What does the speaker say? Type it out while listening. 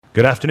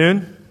Good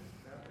afternoon.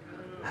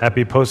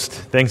 Happy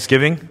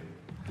post-Thanksgiving.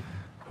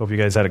 Hope you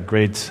guys had a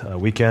great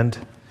weekend.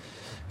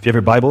 If you have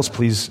your Bibles,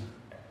 please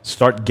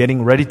start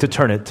getting ready to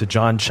turn it to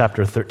John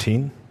chapter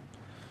 13.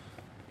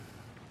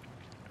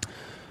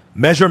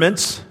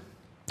 Measurements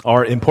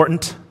are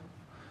important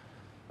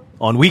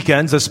on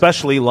weekends,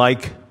 especially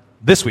like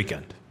this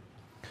weekend,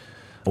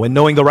 when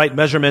knowing the right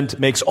measurement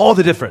makes all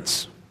the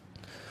difference.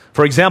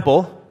 For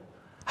example,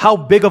 how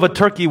big of a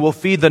turkey will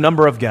feed the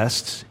number of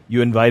guests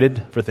you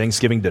invited for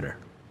Thanksgiving dinner?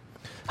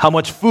 How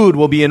much food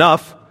will be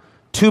enough?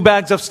 2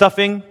 bags of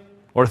stuffing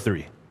or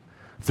 3?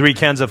 3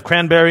 cans of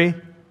cranberry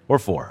or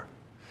 4?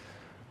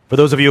 For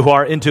those of you who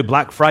are into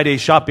Black Friday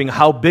shopping,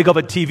 how big of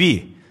a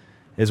TV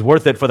is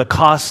worth it for the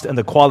cost and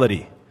the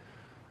quality?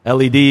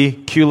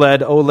 LED,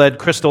 QLED, OLED,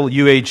 Crystal,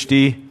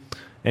 UHD.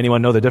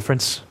 Anyone know the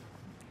difference?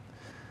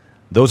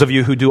 Those of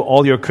you who do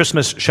all your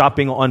Christmas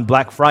shopping on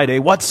Black Friday,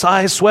 what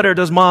size sweater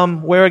does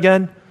mom wear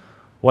again?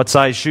 What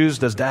size shoes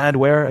does dad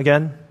wear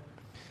again?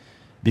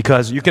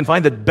 Because you can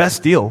find the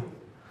best deal,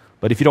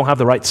 but if you don't have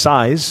the right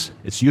size,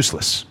 it's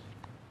useless.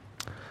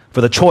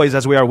 For the choice,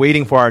 as we are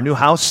waiting for our new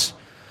house,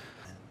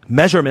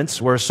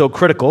 measurements were so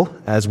critical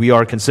as we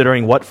are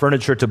considering what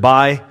furniture to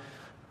buy.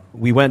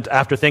 We went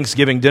after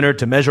Thanksgiving dinner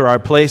to measure our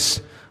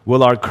place.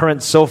 Will our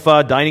current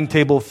sofa, dining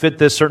table fit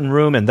this certain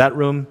room and that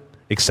room,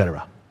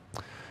 etc.?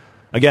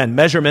 Again,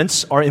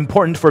 measurements are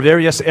important for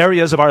various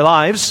areas of our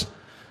lives,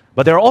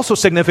 but they're also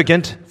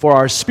significant for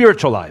our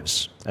spiritual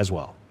lives as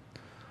well.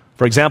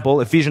 For example,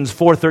 Ephesians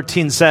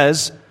 4:13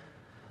 says,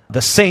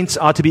 the saints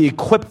ought to be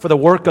equipped for the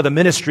work of the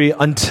ministry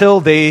until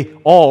they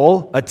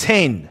all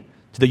attain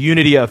to the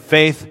unity of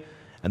faith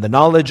and the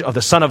knowledge of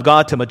the Son of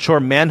God, to mature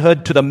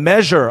manhood, to the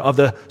measure of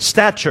the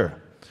stature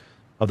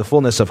of the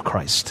fullness of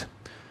Christ.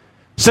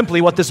 Simply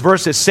what this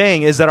verse is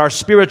saying is that our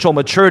spiritual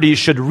maturity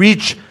should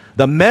reach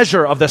the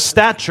measure of the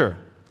stature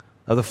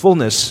of the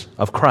fullness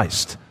of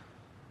Christ.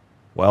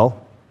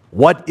 Well,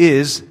 what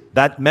is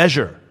that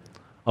measure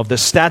of the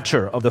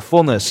stature of the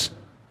fullness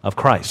of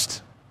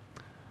Christ?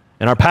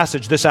 In our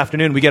passage this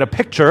afternoon, we get a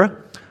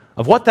picture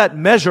of what that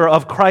measure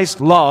of Christ's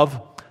love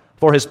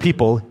for his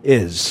people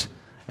is.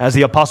 As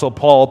the Apostle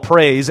Paul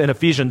prays in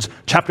Ephesians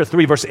chapter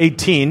 3, verse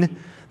 18,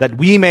 that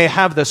we may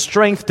have the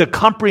strength to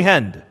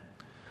comprehend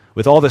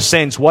with all the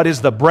saints what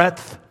is the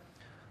breadth,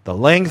 the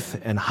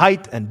length, and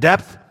height, and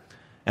depth,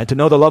 and to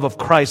know the love of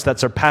Christ that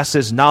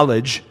surpasses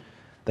knowledge,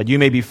 that you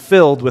may be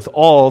filled with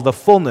all the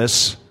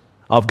fullness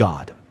of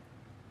God.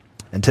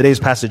 And today's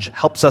passage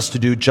helps us to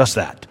do just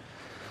that.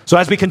 So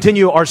as we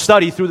continue our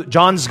study through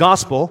John's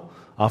Gospel,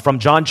 from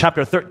John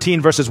chapter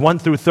 13, verses 1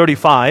 through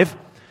 35,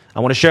 I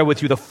want to share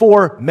with you the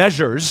 4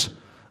 measures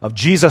of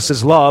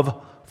Jesus'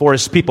 love for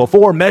his people.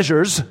 4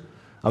 measures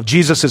of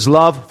Jesus'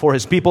 love for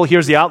his people.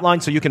 Here's the outline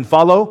so you can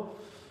follow.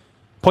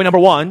 Point number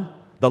 1,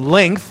 the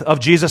length of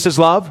Jesus'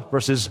 love,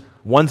 verses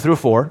 1 through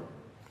 4.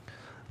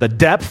 The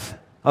depth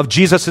of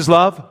Jesus'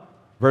 love,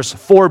 verse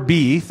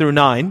 4b through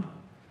 9.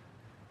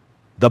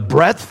 The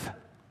breadth,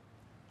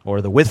 or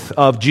the width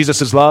of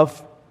Jesus'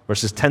 love,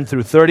 verses 10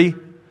 through 30.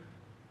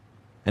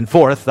 And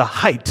fourth, the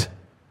height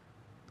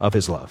of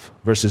his love,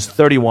 verses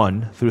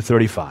 31 through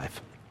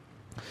 35.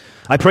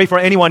 I pray for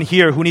anyone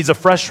here who needs a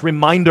fresh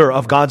reminder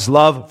of God's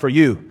love for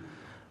you,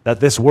 that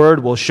this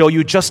word will show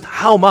you just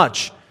how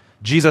much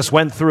Jesus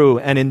went through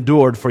and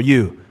endured for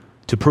you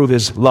to prove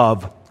his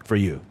love for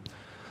you.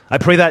 I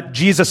pray that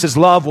Jesus'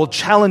 love will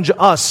challenge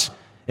us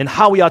in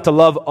how we ought to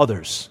love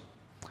others.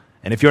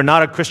 And if you're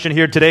not a Christian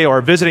here today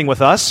or visiting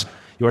with us,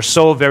 you are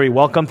so very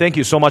welcome. Thank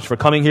you so much for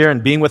coming here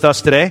and being with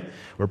us today.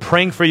 We're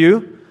praying for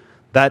you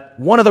that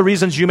one of the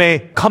reasons you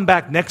may come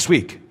back next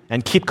week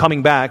and keep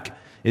coming back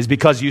is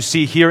because you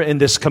see here in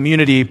this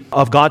community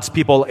of God's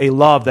people a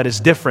love that is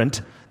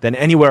different than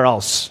anywhere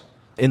else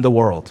in the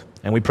world.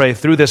 And we pray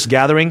through this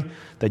gathering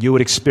that you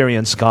would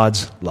experience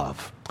God's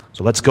love.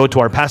 So let's go to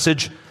our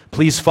passage.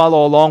 Please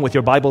follow along with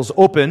your Bibles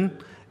open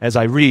as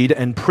I read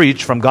and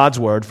preach from God's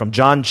Word from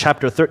John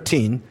chapter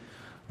 13,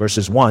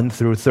 verses 1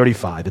 through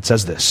 35. It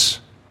says this.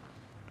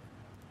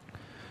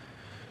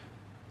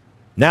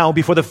 Now,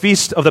 before the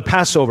feast of the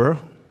Passover,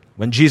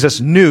 when Jesus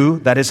knew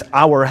that his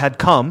hour had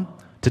come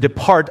to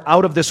depart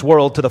out of this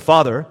world to the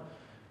Father,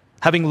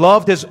 having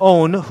loved his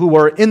own who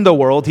were in the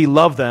world, he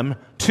loved them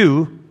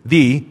to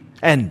the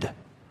end.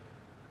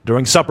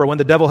 During supper, when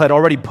the devil had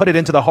already put it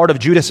into the heart of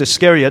Judas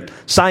Iscariot,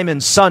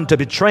 Simon's son, to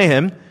betray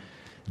him,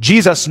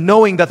 Jesus,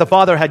 knowing that the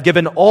Father had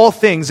given all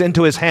things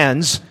into his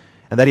hands,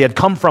 and that he had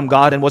come from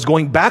God and was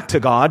going back to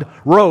God,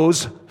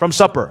 rose from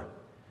supper.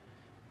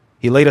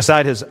 He laid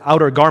aside his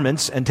outer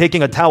garments, and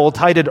taking a towel,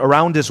 tied it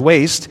around his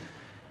waist.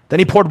 Then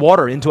he poured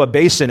water into a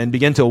basin and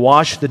began to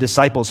wash the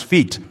disciples'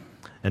 feet,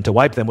 and to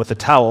wipe them with the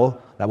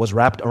towel that was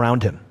wrapped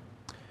around him.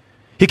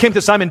 He came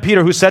to Simon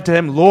Peter, who said to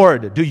him,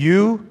 Lord, do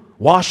you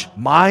wash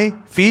my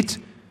feet?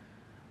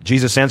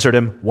 Jesus answered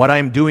him, what I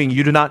am doing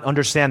you do not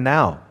understand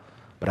now,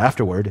 but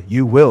afterward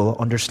you will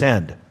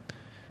understand.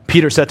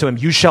 Peter said to him,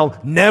 you shall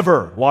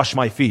never wash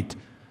my feet.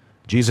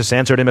 Jesus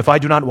answered him, if I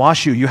do not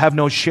wash you, you have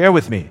no share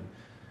with me.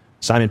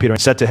 Simon Peter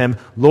said to him,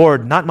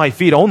 Lord, not my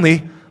feet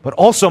only, but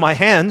also my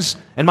hands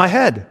and my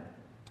head.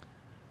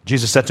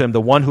 Jesus said to him,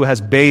 the one who has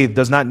bathed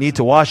does not need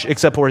to wash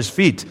except for his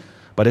feet,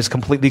 but is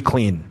completely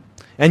clean.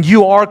 And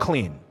you are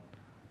clean,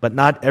 but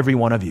not every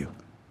one of you.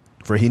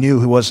 For he knew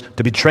who was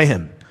to betray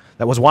him.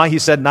 That was why he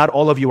said, not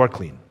all of you are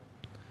clean.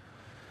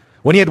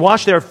 When he had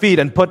washed their feet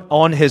and put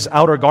on his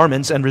outer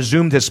garments and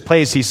resumed his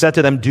place, he said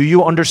to them, do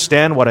you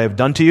understand what I have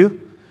done to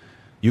you?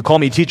 You call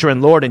me teacher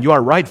and Lord, and you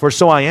are right, for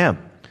so I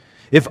am.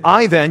 If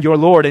I then, your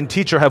Lord and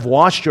teacher, have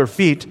washed your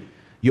feet,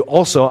 you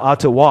also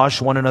ought to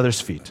wash one another's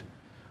feet.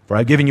 For I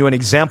have given you an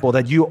example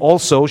that you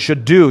also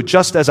should do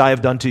just as I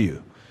have done to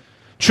you.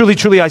 Truly,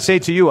 truly, I say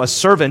to you, a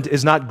servant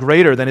is not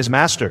greater than his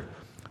master,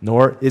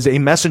 nor is a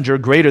messenger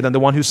greater than the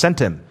one who sent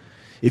him.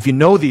 If you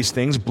know these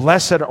things,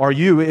 blessed are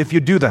you if you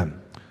do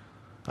them.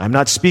 I am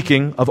not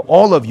speaking of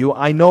all of you.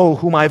 I know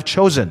whom I have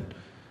chosen,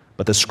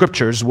 but the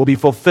scriptures will be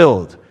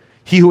fulfilled.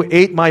 He who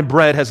ate my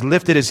bread has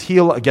lifted his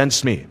heel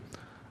against me.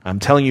 I'm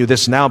telling you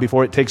this now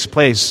before it takes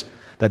place,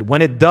 that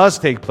when it does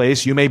take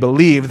place, you may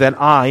believe that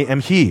I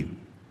am he.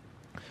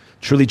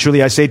 Truly,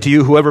 truly, I say to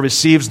you, whoever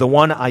receives the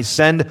one I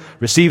send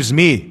receives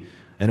me,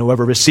 and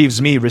whoever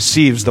receives me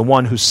receives the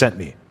one who sent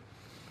me.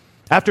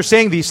 After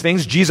saying these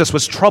things, Jesus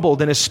was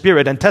troubled in his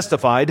spirit and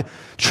testified,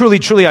 truly,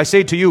 truly, I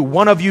say to you,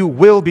 one of you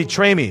will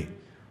betray me.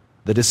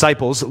 The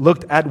disciples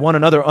looked at one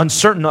another,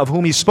 uncertain of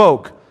whom he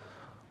spoke.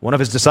 One of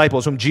his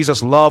disciples, whom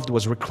Jesus loved,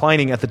 was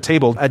reclining at the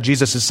table at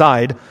Jesus'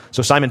 side.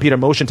 So Simon Peter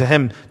motioned to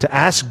him to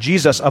ask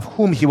Jesus of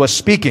whom he was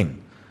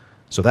speaking.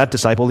 So that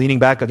disciple, leaning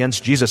back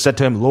against Jesus, said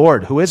to him,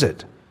 Lord, who is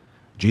it?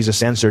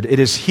 Jesus answered, it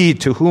is he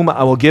to whom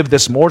I will give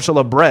this morsel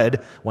of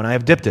bread when I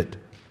have dipped it.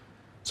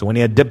 So when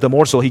he had dipped the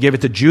morsel, he gave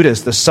it to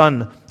Judas, the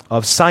son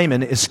of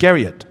Simon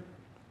Iscariot.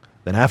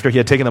 Then after he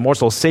had taken the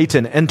morsel,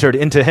 Satan entered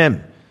into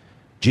him.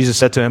 Jesus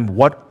said to him,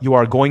 what you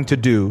are going to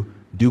do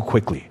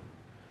quickly.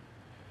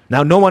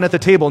 Now no one at the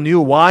table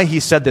knew why he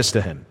said this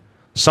to him.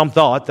 Some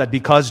thought that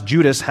because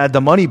Judas had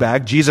the money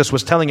bag, Jesus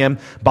was telling him,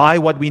 buy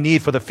what we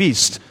need for the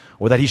feast,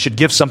 or that he should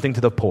give something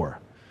to the poor.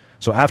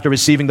 So after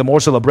receiving the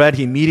morsel of bread,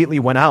 he immediately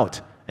went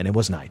out, and it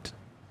was night.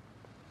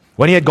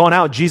 When he had gone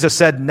out, Jesus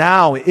said,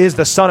 now is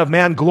the Son of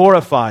Man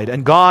glorified,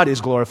 and God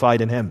is glorified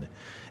in him.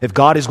 If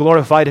God is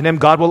glorified in him,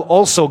 God will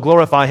also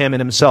glorify him in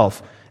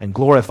himself, and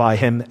glorify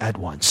him at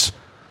once.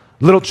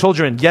 Little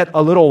children, yet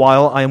a little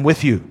while I am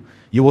with you.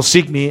 You will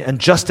seek me, and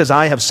just as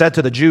I have said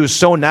to the Jews,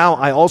 so now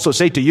I also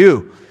say to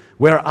you,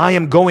 where I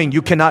am going,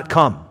 you cannot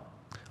come.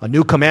 A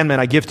new commandment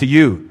I give to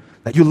you,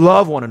 that you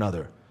love one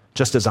another,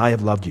 just as I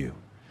have loved you.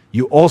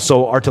 You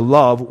also are to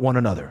love one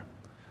another.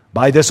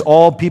 By this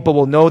all people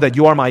will know that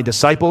you are my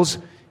disciples,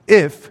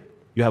 if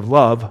you have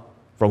love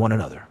for one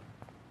another.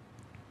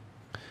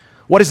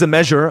 What is the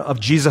measure of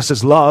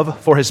Jesus' love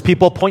for his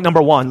people? Point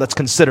number one, let's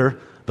consider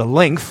the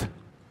length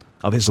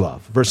of his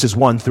love. Verses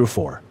 1 through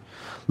 4.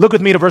 Look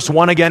with me to verse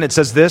 1 again. It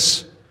says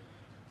this,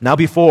 now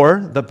before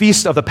the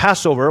feast of the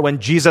Passover, when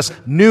Jesus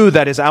knew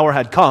that his hour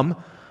had come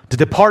to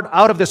depart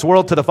out of this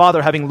world to the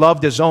Father, having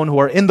loved his own who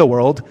are in the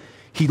world,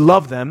 he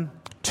loved them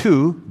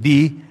to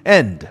the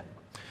end.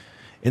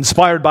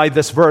 Inspired by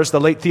this verse, the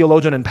late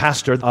theologian and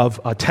pastor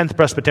of 10th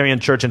Presbyterian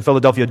Church in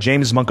Philadelphia,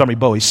 James Montgomery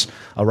Boyce,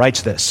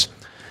 writes this,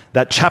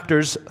 that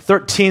chapters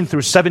 13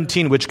 through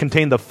 17, which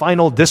contain the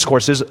final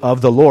discourses of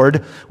the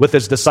Lord with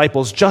his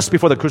disciples just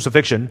before the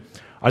crucifixion,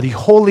 are the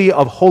holy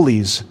of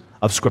holies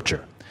of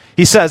Scripture.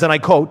 He says, and I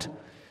quote,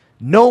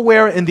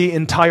 nowhere in the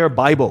entire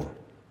Bible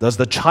does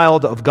the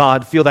child of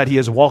God feel that he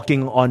is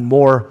walking on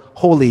more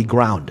holy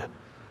ground.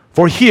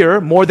 For here,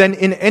 more than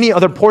in any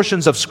other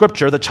portions of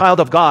Scripture, the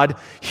child of God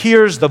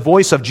hears the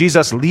voice of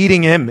Jesus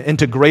leading him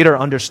into greater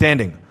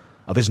understanding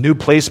of his new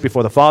place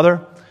before the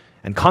Father,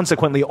 and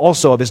consequently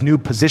also of his new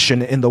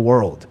position in the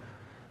world.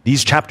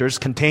 These chapters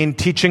contain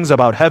teachings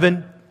about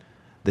heaven,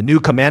 the new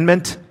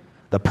commandment,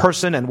 the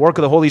person and work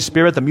of the Holy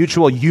Spirit, the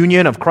mutual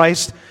union of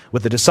Christ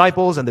with the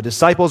disciples and the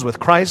disciples with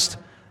Christ,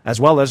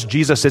 as well as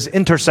Jesus'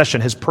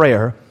 intercession, his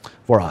prayer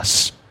for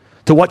us.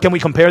 To what can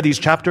we compare these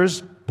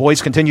chapters?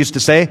 Boyce continues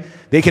to say,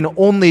 they can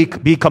only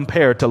be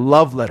compared to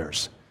love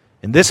letters.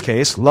 In this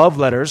case, love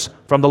letters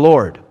from the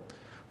Lord.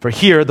 For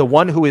here, the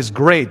one who is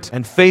great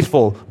and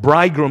faithful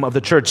bridegroom of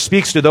the church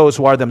speaks to those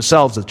who are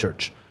themselves the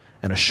church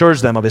and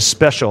assures them of his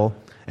special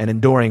and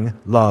enduring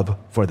love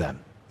for them.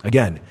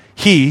 Again,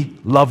 he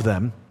loved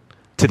them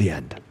to the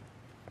end.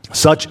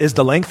 Such is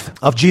the length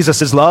of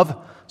Jesus' love.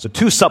 So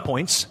two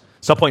subpoints.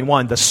 Subpoint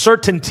 1, the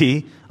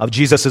certainty of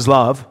Jesus'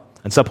 love.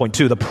 And subpoint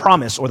 2, the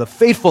promise or the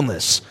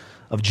faithfulness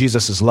of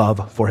Jesus'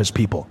 love for his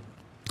people.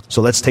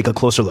 So let's take a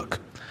closer look.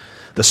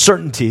 The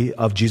certainty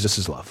of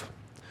Jesus' love.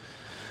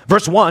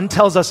 Verse 1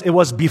 tells us it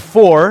was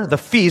before the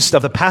feast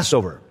of the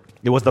Passover.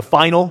 It was the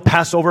final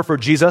Passover for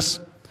Jesus.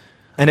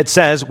 And it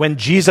says, when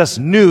Jesus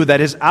knew that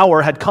his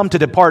hour had come to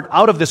depart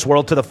out of this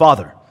world to the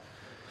Father.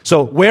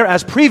 So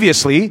whereas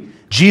previously,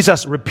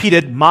 Jesus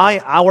repeated,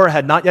 my hour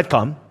had not yet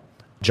come,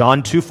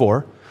 John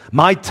 2:4,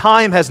 My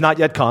time has not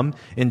yet come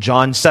in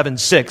John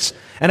 7:6.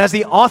 And as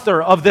the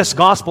author of this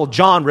gospel,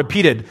 John,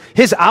 repeated,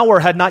 his hour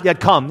had not yet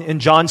come in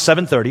John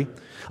 7:30.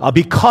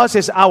 Because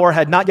his hour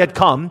had not yet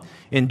come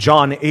in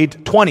John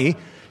 8:20.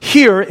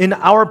 Here in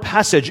our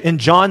passage in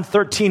John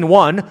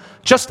 13:1,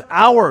 just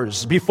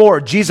hours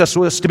before Jesus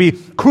was to be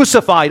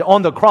crucified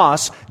on the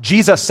cross,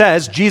 Jesus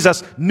says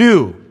Jesus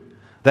knew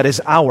that his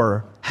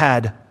hour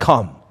had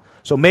come.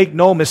 So make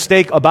no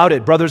mistake about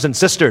it, brothers and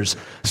sisters.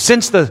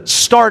 Since the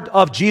start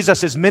of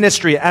Jesus'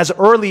 ministry, as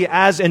early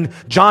as in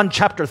John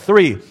chapter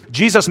 3,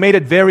 Jesus made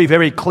it very,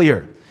 very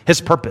clear.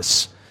 His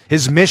purpose,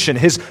 his mission,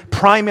 his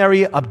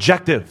primary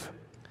objective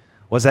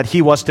was that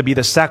he was to be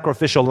the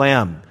sacrificial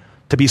lamb,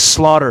 to be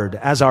slaughtered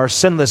as our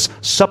sinless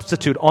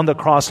substitute on the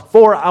cross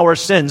for our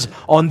sins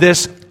on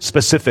this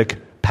specific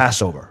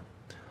Passover.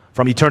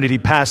 From eternity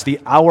past, the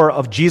hour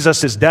of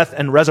Jesus' death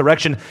and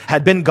resurrection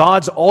had been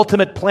God's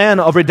ultimate plan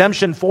of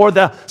redemption for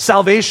the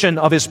salvation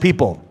of his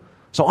people.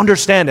 So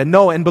understand and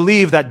know and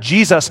believe that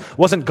Jesus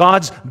wasn't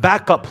God's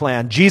backup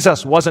plan.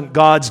 Jesus wasn't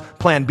God's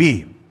plan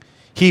B.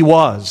 He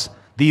was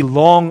the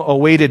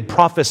long-awaited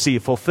prophecy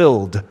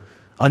fulfilled,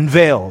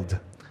 unveiled,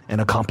 and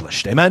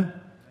accomplished. Amen?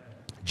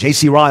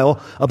 J.C. Ryle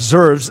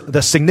observes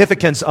the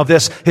significance of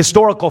this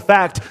historical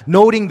fact,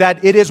 noting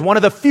that it is one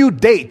of the few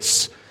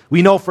dates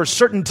we know for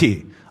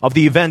certainty of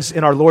the events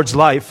in our Lord's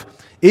life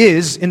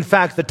is, in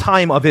fact, the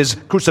time of his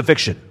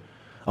crucifixion.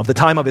 Of the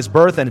time of his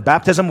birth and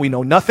baptism, we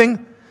know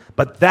nothing,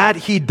 but that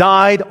he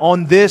died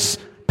on this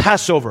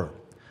Passover,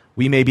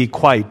 we may be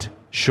quite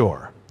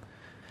sure.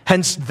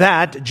 Hence,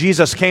 that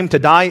Jesus came to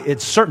die,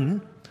 it's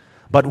certain,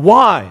 but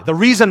why? The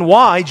reason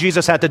why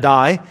Jesus had to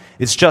die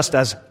is just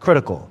as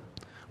critical,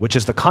 which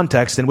is the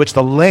context in which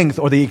the length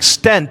or the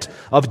extent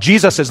of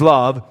Jesus'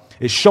 love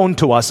is shown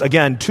to us,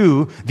 again,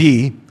 to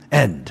the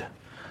end.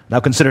 Now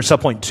consider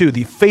subpoint 2,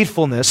 the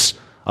faithfulness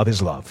of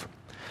his love.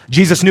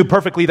 Jesus knew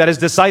perfectly that his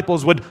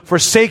disciples would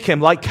forsake him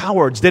like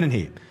cowards, didn't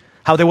he?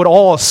 How they would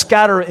all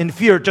scatter in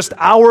fear just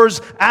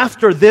hours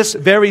after this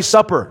very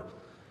supper.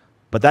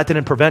 But that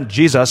didn't prevent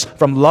Jesus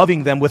from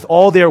loving them with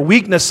all their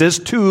weaknesses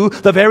to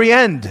the very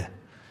end.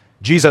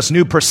 Jesus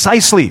knew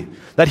precisely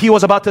that he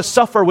was about to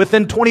suffer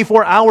within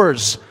 24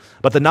 hours,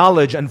 but the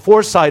knowledge and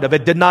foresight of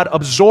it did not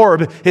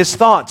absorb his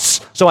thoughts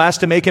so as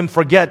to make him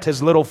forget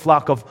his little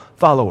flock of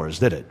followers,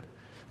 did it?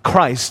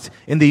 Christ,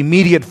 in the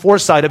immediate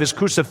foresight of his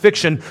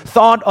crucifixion,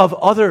 thought of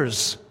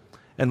others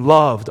and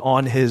loved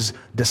on his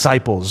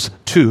disciples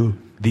to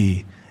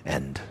the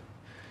end.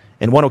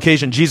 In one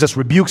occasion, Jesus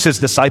rebukes his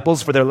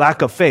disciples for their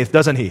lack of faith,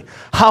 doesn't he?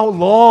 How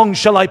long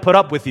shall I put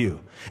up with you?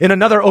 In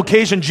another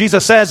occasion,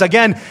 Jesus says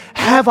again,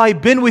 have I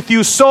been with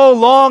you so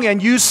long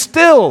and you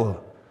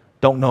still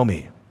don't know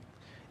me?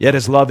 Yet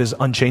his love is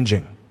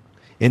unchanging,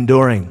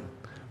 enduring,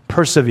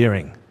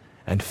 persevering,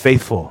 and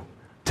faithful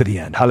to the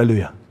end.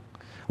 Hallelujah.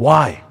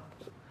 Why?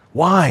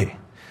 Why?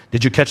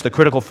 Did you catch the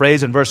critical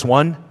phrase in verse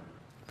 1?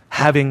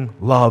 Having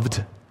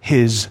loved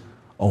his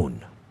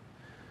own.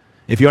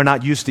 If you're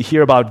not used to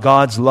hear about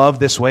God's love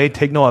this way,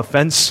 take no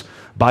offense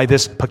by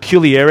this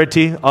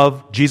peculiarity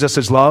of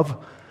Jesus'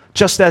 love.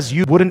 Just as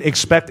you wouldn't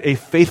expect a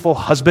faithful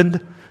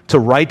husband to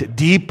write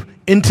deep,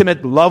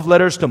 intimate love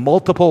letters to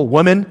multiple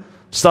women,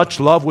 such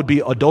love would be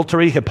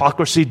adultery,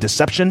 hypocrisy,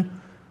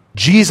 deception.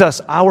 Jesus,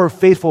 our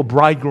faithful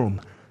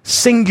bridegroom,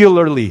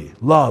 singularly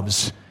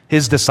loves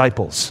his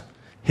disciples,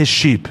 his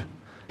sheep,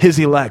 his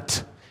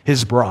elect,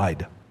 his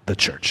bride, the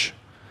church.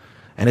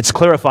 And it's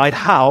clarified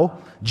how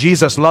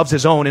Jesus loves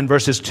his own in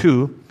verses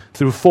 2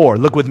 through 4.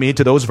 Look with me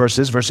to those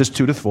verses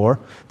 2 to 4.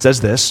 It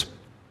says this,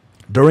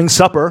 during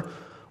supper,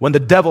 when the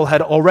devil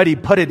had already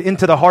put it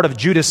into the heart of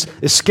Judas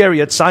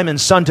Iscariot,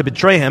 Simon's son, to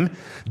betray him,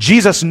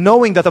 Jesus,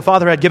 knowing that the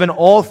Father had given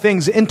all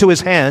things into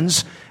his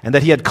hands and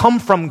that he had come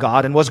from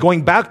God and was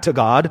going back to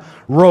God,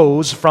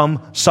 rose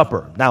from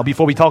supper. Now,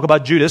 before we talk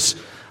about Judas,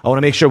 I want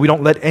to make sure we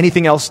don't let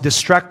anything else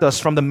distract us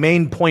from the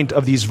main point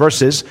of these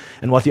verses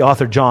and what the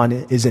author John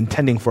is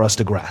intending for us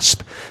to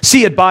grasp.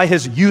 See it by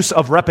his use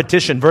of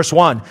repetition. Verse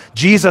 1,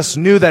 Jesus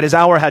knew that his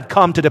hour had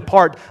come to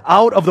depart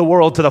out of the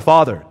world to the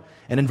Father.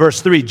 And in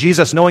verse 3,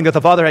 Jesus, knowing that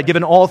the Father had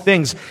given all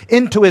things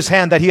into his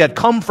hand, that he had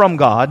come from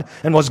God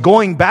and was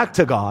going back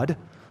to God.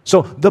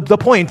 So the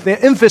point,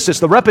 the emphasis,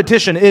 the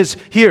repetition is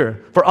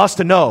here for us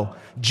to know.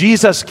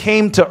 Jesus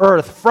came to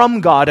earth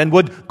from God and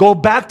would go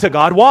back to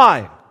God.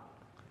 Why?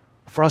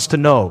 For us to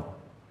know,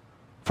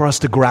 for us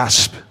to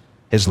grasp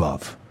his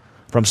love.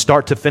 From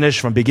start to finish,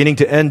 from beginning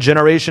to end,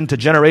 generation to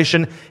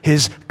generation,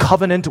 his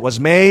covenant was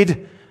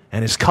made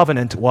and his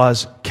covenant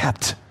was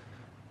kept.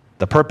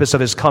 The purpose of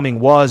his coming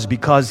was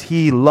because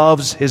he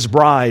loves his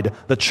bride,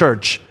 the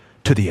church,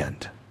 to the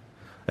end.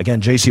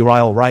 Again, J.C.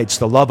 Ryle writes,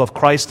 the love of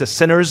Christ to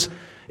sinners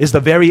is the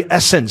very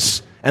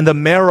essence and the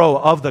marrow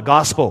of the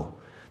gospel.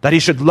 That he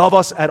should love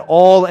us at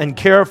all and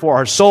care for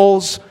our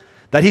souls.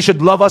 That he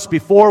should love us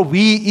before we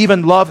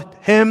even loved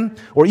him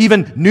or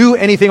even knew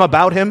anything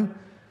about him.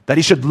 That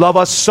he should love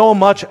us so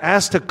much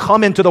as to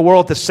come into the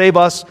world to save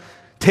us,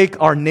 take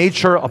our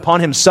nature upon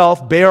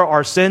himself, bear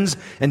our sins,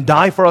 and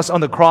die for us on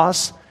the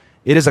cross.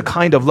 It is a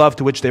kind of love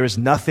to which there is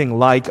nothing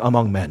like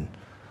among men.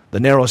 The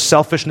narrow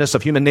selfishness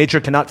of human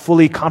nature cannot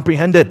fully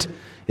comprehend it.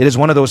 It is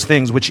one of those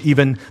things which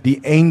even the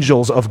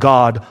angels of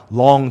God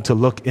long to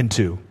look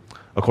into,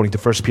 according to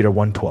 1 Peter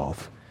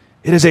 1:12.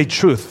 It is a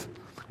truth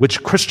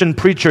which Christian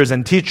preachers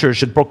and teachers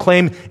should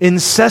proclaim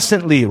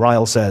incessantly,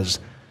 Ryle says,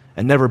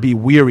 and never be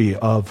weary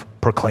of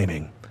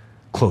proclaiming.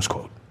 Close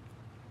quote.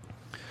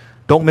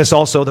 Don't miss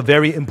also the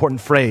very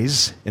important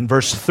phrase in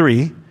verse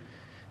 3,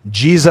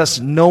 Jesus,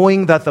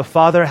 knowing that the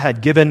Father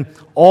had given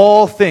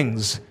all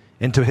things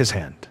into his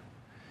hand.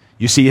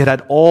 You see, it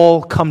had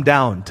all come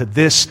down to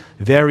this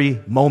very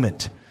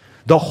moment.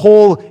 The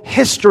whole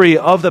history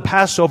of the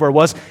Passover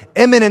was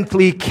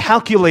eminently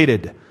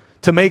calculated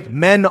to make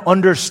men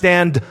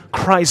understand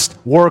Christ's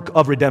work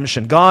of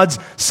redemption. God's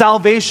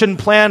salvation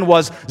plan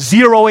was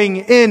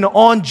zeroing in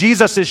on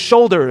Jesus'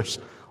 shoulders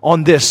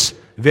on this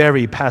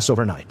very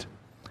Passover night.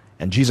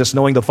 And Jesus,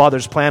 knowing the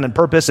Father's plan and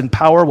purpose and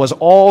power, was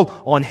all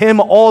on him,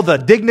 all the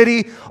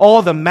dignity,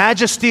 all the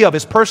majesty of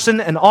his person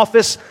and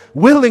office,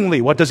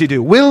 willingly, what does he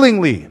do?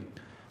 Willingly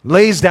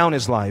lays down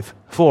his life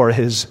for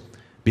his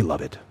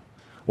beloved.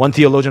 One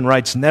theologian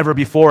writes, never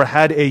before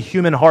had a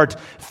human heart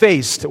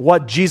faced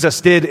what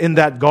Jesus did in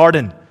that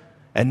garden,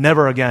 and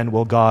never again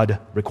will God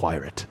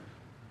require it.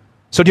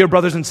 So, dear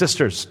brothers and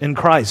sisters in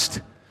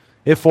Christ,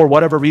 if for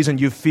whatever reason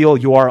you feel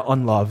you are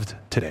unloved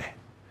today,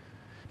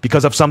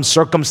 because of some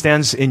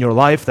circumstance in your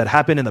life that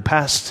happened in the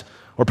past,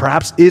 or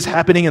perhaps is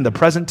happening in the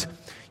present,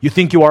 you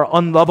think you are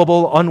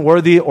unlovable,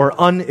 unworthy, or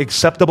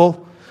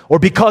unacceptable, or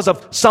because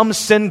of some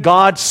sin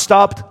God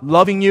stopped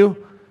loving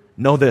you,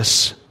 know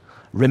this.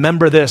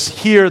 Remember this.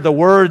 Hear the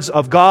words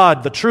of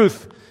God, the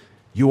truth.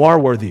 You are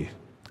worthy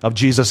of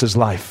Jesus'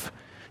 life.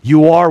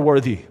 You are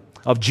worthy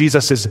of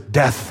Jesus'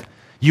 death.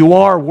 You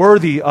are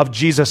worthy of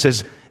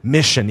Jesus'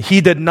 mission.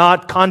 He did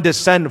not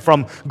condescend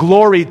from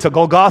glory to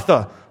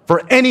Golgotha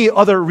for any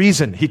other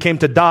reason. He came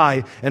to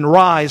die and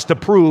rise to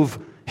prove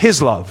his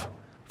love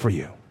for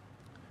you.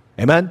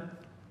 Amen?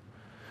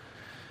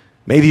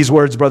 May these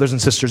words, brothers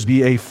and sisters,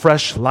 be a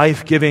fresh,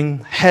 life-giving,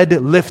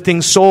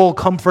 head-lifting,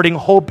 soul-comforting,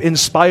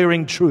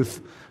 hope-inspiring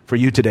truth for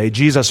you today.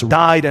 Jesus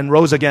died and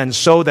rose again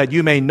so that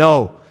you may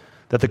know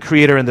that the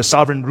Creator and the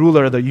sovereign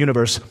ruler of the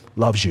universe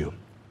loves you,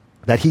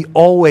 that he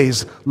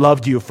always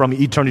loved you from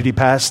eternity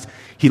past.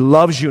 He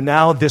loves you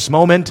now, this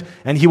moment,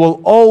 and he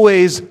will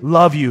always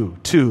love you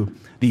to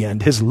the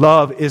end. His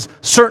love is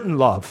certain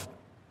love.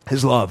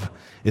 His love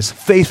is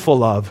faithful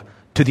love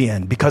to the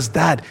end, because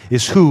that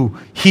is who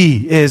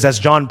he is. As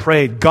John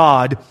prayed,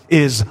 God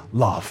is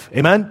love.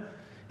 Amen?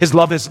 His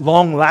love is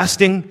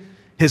long-lasting.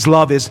 His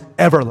love is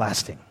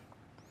everlasting.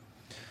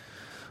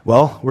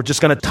 Well, we're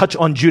just going to touch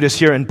on Judas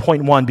here in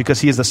point 1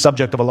 because he is the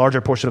subject of a larger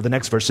portion of the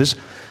next verses.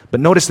 But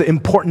notice the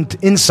important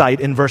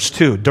insight in verse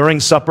 2. During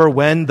supper,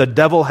 when the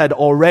devil had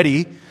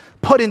already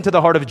put into the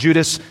heart of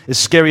Judas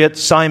Iscariot,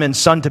 Simon's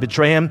son, to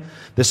betray him.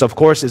 This, of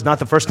course, is not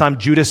the first time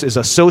Judas is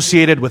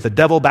associated with the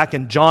devil. Back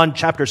in John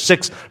chapter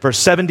 6, verse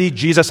 70,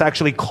 Jesus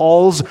actually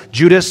calls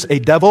Judas a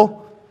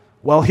devil.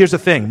 Well, here's the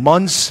thing.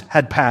 Months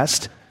had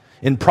passed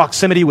in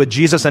proximity with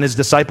Jesus and his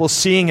disciples,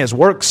 seeing his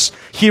works,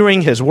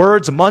 hearing his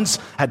words. Months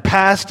had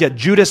passed, yet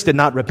Judas did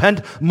not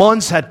repent.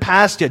 Months had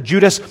passed, yet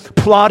Judas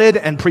plotted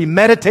and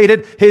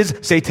premeditated his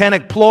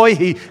satanic ploy.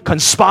 He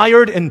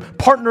conspired in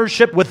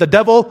partnership with the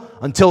devil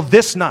until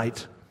this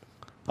night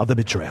of the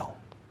betrayal.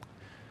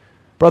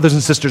 Brothers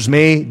and sisters,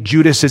 may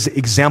Judas's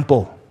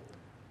example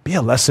be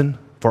a lesson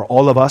for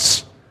all of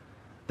us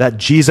that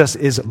Jesus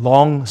is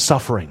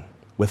long-suffering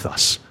with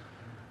us.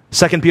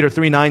 2 Peter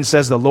 3:9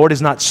 says, the Lord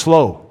is not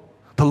slow.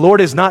 The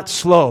Lord is not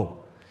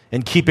slow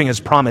in keeping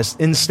his promise.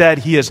 Instead,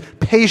 he is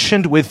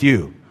patient with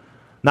you,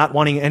 not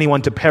wanting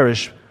anyone to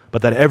perish,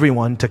 but that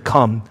everyone to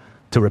come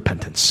to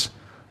repentance.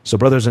 So,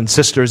 brothers and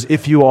sisters,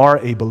 if you are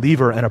a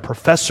believer and a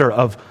professor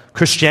of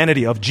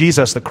Christianity, of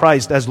Jesus the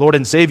Christ as Lord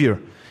and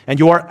Savior, and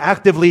you are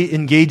actively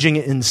engaging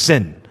in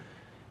sin,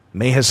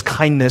 may his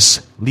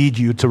kindness lead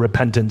you to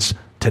repentance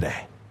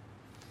today.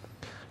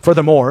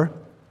 Furthermore,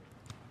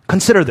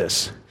 consider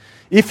this.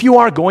 If you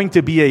are going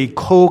to be a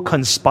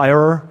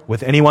co-conspirer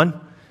with anyone,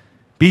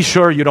 be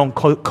sure you don't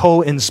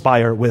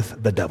co-inspire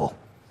with the devil.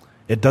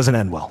 It doesn't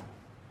end well.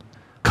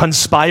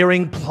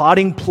 Conspiring,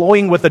 plotting,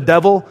 ploying with the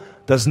devil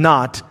does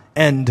not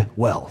end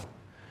well.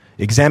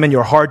 Examine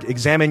your heart,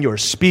 examine your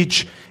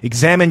speech,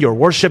 examine your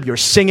worship, your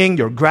singing,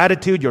 your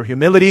gratitude, your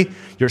humility,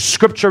 your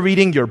scripture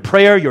reading, your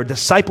prayer, your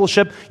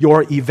discipleship,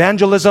 your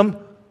evangelism.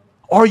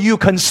 Are you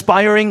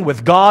conspiring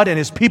with God and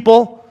his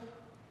people?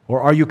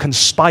 Or are you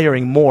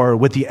conspiring more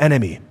with the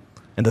enemy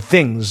and the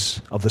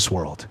things of this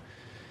world?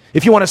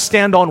 If you want to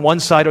stand on one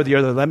side or the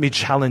other, let me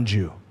challenge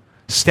you.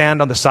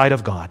 Stand on the side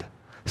of God.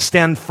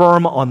 Stand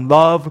firm on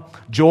love,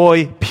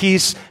 joy,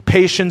 peace,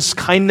 patience,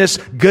 kindness,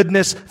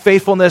 goodness,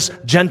 faithfulness,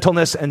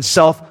 gentleness, and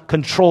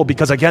self-control.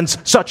 Because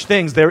against such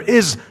things, there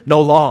is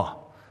no law.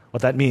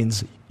 What that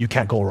means, you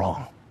can't go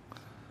wrong.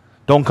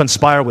 Don't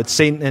conspire with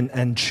Satan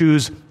and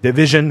choose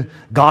division,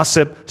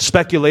 gossip,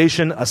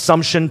 speculation,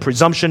 assumption,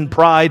 presumption,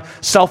 pride,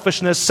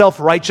 selfishness,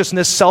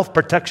 self-righteousness,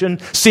 self-protection,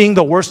 seeing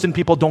the worst in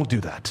people. Don't do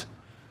that.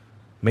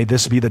 May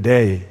this be the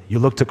day you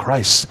look to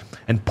Christ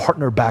and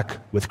partner back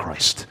with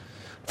Christ.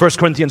 1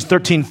 Corinthians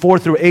 13,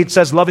 4-8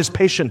 says, love is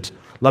patient,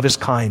 love is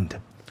kind.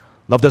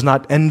 Love does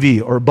not envy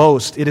or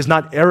boast. It is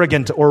not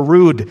arrogant or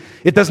rude.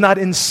 It does not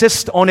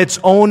insist on its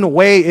own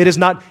way. It is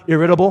not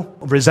irritable,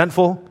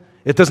 resentful.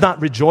 It does not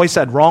rejoice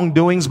at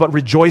wrongdoings, but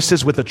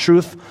rejoices with the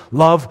truth.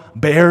 Love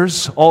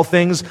bears all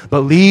things,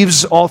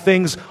 believes all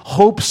things,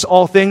 hopes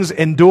all things,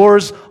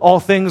 endures all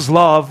things.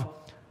 Love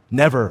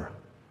never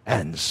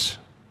ends.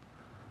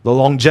 The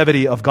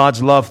longevity of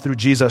God's love through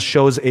Jesus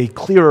shows a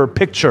clearer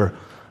picture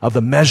of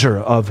the measure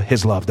of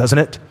his love, doesn't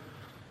it?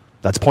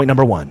 That's point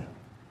number one.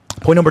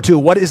 Point number two,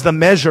 what is the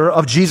measure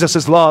of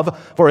Jesus' love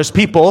for his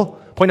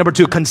people? Point number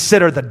two,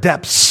 consider the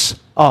depths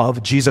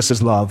of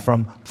Jesus' love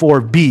from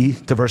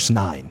 4b to verse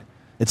 9.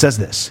 It says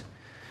this,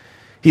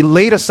 he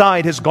laid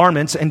aside his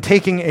garments and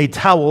taking a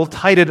towel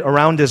tied it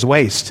around his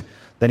waist.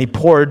 Then he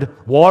poured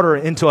water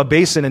into a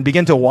basin and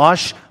began to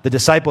wash the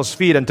disciples'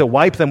 feet and to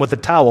wipe them with the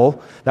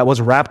towel that was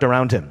wrapped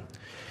around him.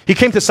 He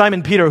came to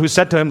Simon Peter, who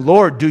said to him,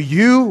 Lord, do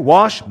you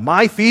wash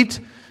my feet?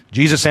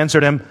 Jesus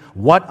answered him,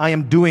 what I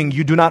am doing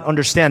you do not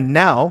understand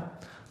now,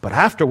 but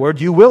afterward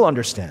you will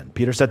understand.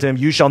 Peter said to him,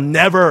 you shall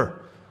never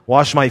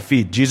wash my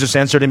feet. Jesus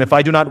answered him, if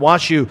I do not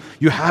wash you,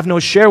 you have no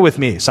share with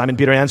me. Simon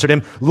Peter answered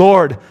him,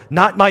 Lord,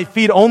 not my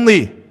feet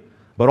only,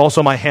 but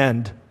also my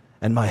hand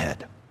and my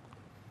head.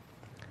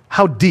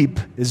 How deep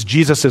is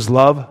Jesus'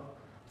 love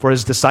for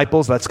his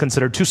disciples? Let's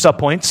consider two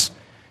subpoints,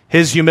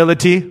 his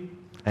humility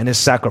and his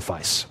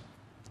sacrifice.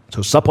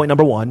 So subpoint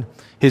number one,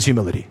 his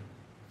humility.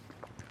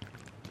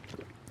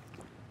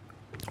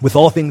 With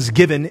all things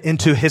given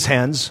into his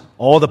hands,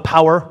 all the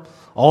power,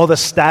 all the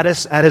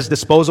status at his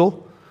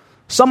disposal,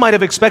 some might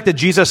have expected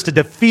Jesus to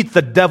defeat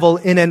the devil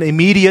in an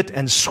immediate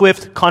and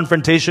swift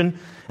confrontation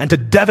and to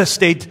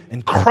devastate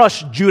and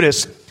crush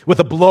Judas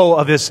with a blow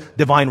of his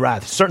divine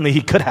wrath. Certainly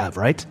he could have,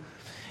 right?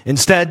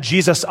 Instead,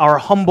 Jesus, our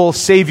humble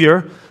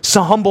Savior,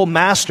 so humble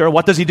Master,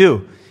 what does he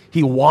do?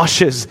 He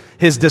washes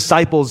his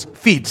disciples'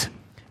 feet,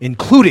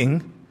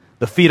 including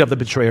the feet of the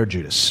betrayer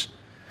Judas.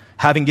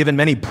 Having given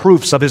many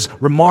proofs of his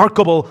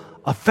remarkable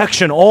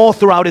affection all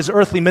throughout his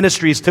earthly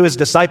ministries to his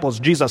disciples,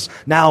 Jesus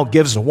now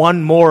gives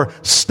one more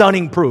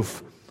stunning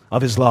proof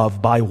of his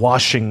love by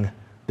washing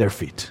their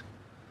feet.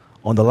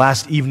 On the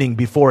last evening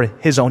before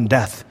his own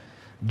death,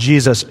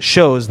 Jesus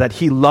shows that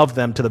he loved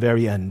them to the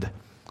very end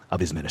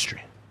of his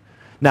ministry.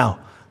 Now,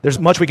 there's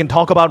much we can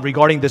talk about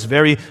regarding this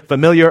very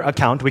familiar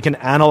account. We can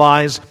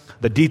analyze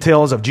the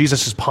details of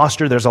Jesus'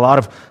 posture. There's a lot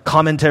of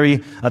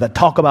commentary that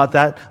talk about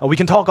that. We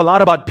can talk a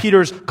lot about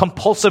Peter's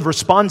compulsive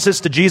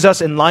responses to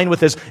Jesus in line with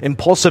his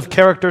impulsive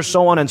character,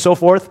 so on and so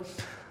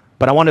forth.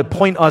 But I want to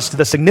point us to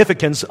the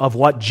significance of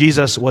what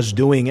Jesus was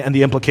doing and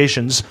the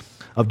implications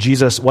of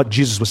what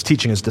Jesus was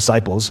teaching his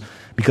disciples.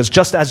 Because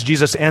just as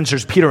Jesus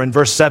answers Peter in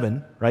verse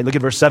 7, right? Look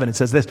at verse 7. It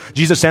says this,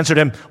 Jesus answered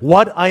him,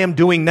 what I am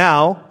doing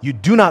now, you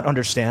do not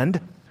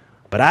understand,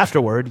 but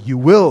afterward you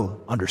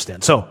will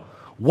understand. So,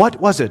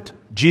 what was it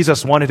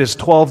Jesus wanted his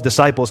 12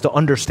 disciples to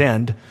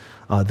understand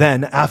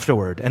then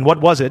afterward? And what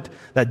was it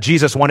that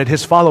Jesus wanted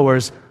his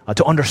followers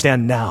to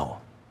understand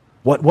now?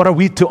 What are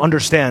we to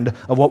understand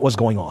of what was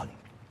going on?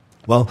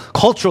 Well,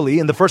 culturally,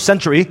 in the first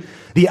century,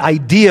 the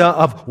idea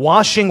of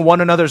washing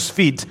one another's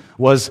feet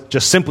was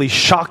just simply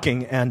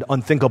shocking and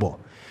unthinkable.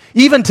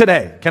 Even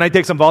today, can I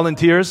take some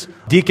volunteers?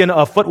 Deacon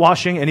of foot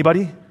washing,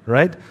 anybody?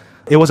 Right?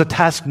 It was a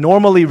task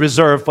normally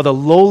reserved for the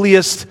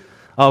lowliest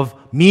of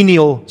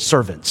menial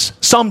servants.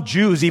 Some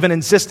Jews even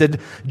insisted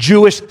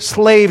Jewish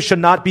slaves should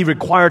not be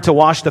required to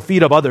wash the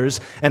feet of others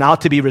and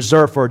ought to be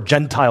reserved for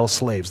Gentile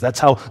slaves. That's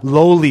how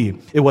lowly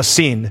it was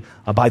seen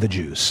by the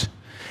Jews.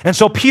 And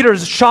so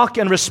Peter's shock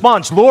and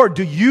response, Lord,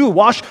 do you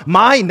wash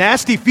my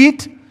nasty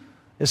feet?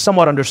 Is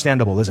somewhat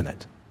understandable, isn't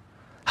it?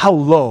 How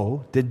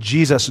low did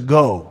Jesus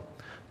go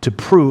to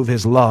prove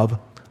his love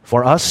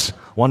for us?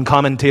 One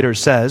commentator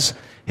says,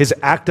 his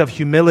act of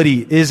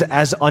humility is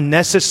as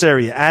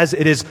unnecessary as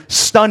it is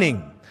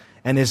stunning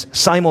and is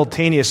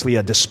simultaneously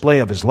a display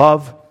of his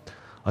love,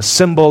 a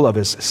symbol of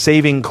his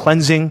saving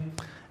cleansing,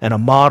 and a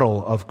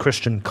model of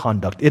Christian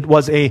conduct. It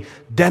was a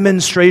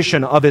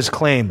demonstration of his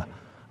claim,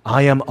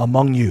 I am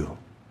among you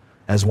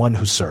as one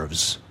who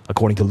serves,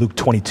 according to Luke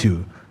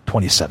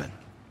 22:27.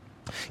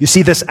 You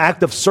see, this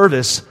act of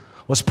service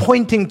was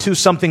pointing to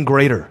something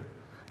greater,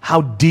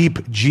 how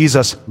deep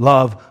Jesus'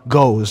 love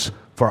goes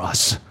for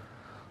us.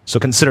 So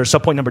consider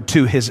subpoint number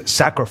 2, his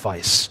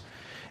sacrifice.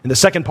 In the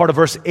second part of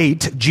verse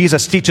 8,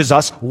 Jesus teaches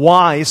us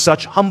why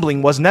such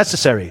humbling was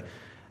necessary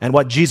and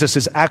what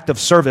Jesus' act of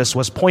service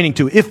was pointing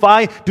to. If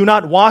I do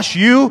not wash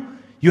you,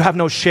 you have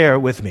no share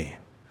with me.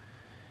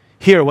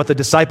 Here, what the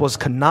disciples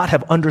could not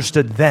have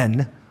understood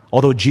then,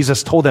 although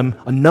Jesus told them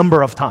a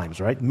number of times,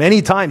 right?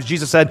 Many times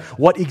Jesus said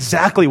what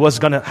exactly was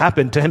going to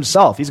happen to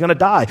himself. He's going to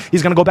die.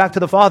 He's going to go back to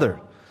the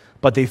Father.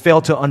 But they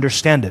failed to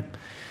understand it.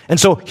 And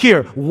so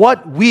here,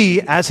 what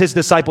we as his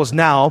disciples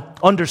now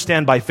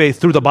understand by faith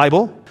through the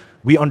Bible,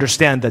 we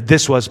understand that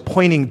this was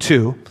pointing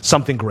to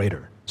something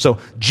greater. So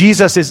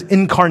Jesus'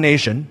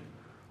 incarnation,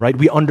 right,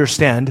 we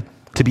understand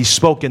to be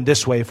spoken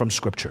this way from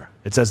Scripture.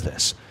 It says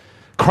this: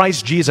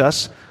 Christ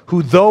Jesus,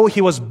 who though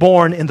he was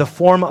born in the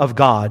form of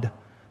God,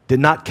 did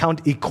not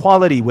count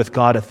equality with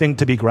God a thing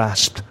to be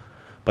grasped,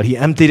 but he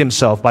emptied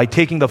himself by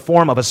taking the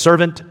form of a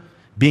servant,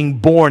 being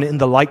born in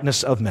the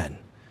likeness of men.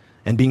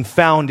 And being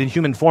found in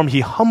human form,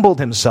 he humbled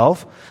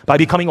himself by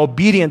becoming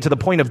obedient to the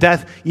point of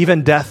death,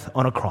 even death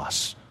on a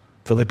cross.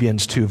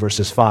 Philippians 2,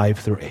 verses 5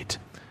 through 8.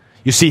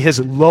 You see, his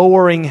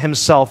lowering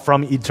himself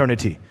from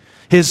eternity,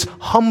 his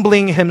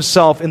humbling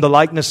himself in the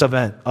likeness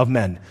of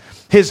men,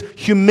 his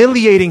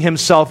humiliating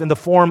himself in the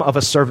form of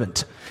a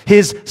servant,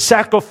 his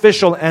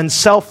sacrificial and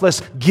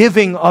selfless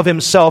giving of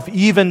himself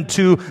even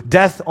to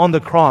death on the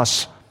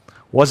cross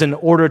was in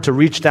order to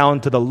reach down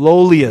to the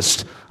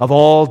lowliest of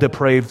all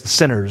depraved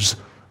sinners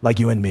like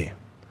you and me.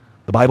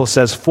 The Bible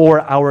says,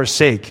 for our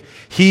sake,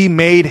 he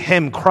made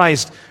him,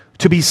 Christ,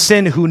 to be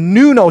sin who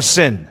knew no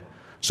sin,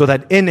 so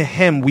that in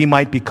him we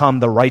might become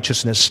the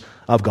righteousness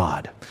of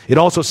God. It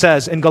also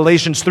says in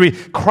Galatians 3,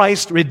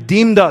 Christ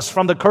redeemed us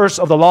from the curse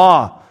of the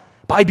law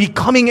by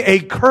becoming a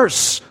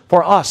curse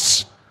for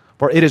us.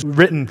 For it is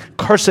written,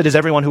 cursed is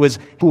everyone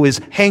who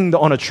is hanged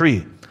on a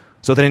tree,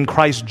 so that in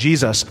Christ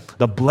Jesus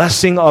the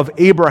blessing of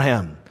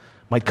Abraham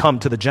might come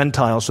to the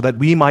Gentiles, so that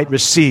we might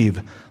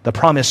receive the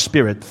promised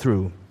Spirit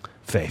through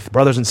faith.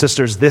 Brothers and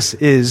sisters, this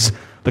is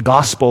the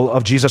gospel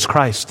of Jesus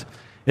Christ.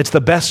 It's the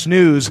best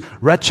news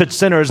wretched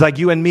sinners like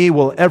you and me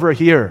will ever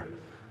hear.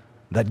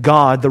 That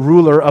God, the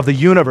ruler of the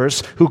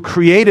universe, who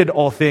created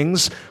all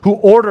things, who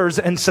orders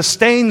and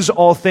sustains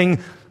all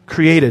things,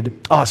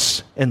 created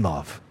us in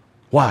love.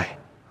 Why?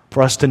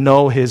 For us to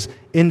know his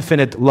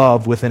infinite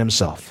love within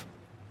himself.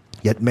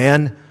 Yet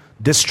man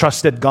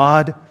distrusted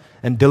God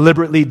and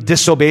deliberately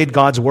disobeyed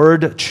God's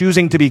word,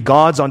 choosing to be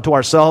gods unto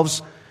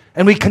ourselves.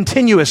 And we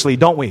continuously,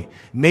 don't we,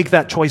 make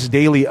that choice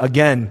daily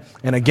again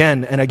and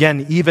again and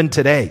again, even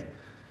today.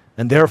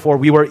 And therefore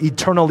we were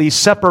eternally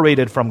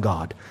separated from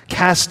God,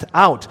 cast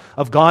out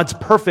of God's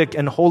perfect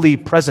and holy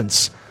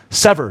presence,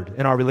 severed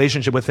in our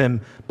relationship with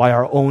him by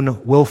our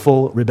own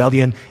willful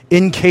rebellion,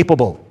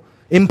 incapable,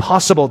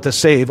 impossible to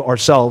save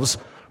ourselves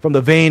from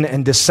the vain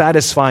and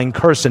dissatisfying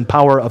curse and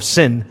power of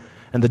sin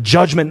and the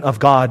judgment of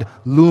God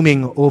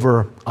looming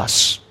over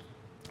us.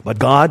 But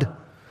God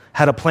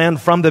had a plan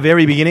from the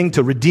very beginning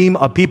to redeem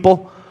a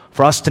people,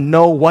 for us to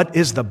know what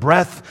is the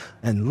breadth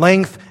and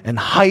length and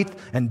height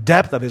and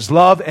depth of his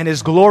love, and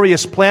his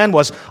glorious plan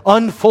was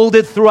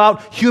unfolded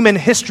throughout human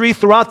history,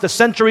 throughout the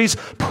centuries,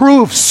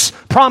 proofs,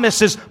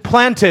 promises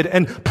planted,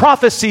 and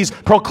prophecies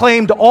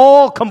proclaimed,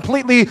 all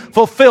completely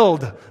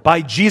fulfilled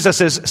by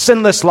Jesus'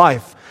 sinless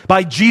life,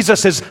 by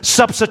Jesus'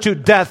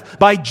 substitute death,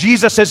 by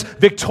Jesus'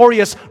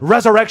 victorious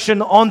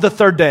resurrection on the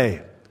third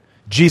day.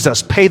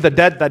 Jesus paid the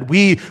debt that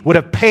we would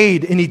have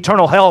paid in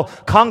eternal hell,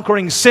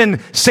 conquering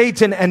sin,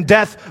 Satan, and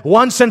death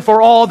once and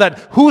for all, that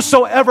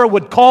whosoever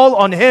would call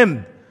on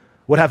him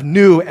would have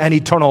new and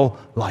eternal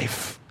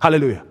life.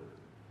 Hallelujah.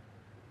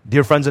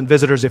 Dear friends and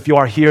visitors, if you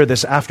are here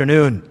this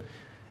afternoon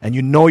and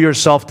you know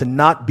yourself to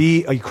not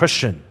be a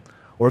Christian,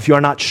 or if you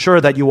are not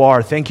sure that you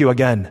are, thank you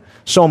again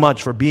so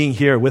much for being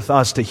here with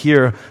us to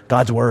hear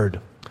God's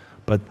word.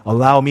 But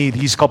allow me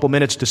these couple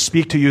minutes to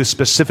speak to you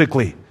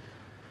specifically.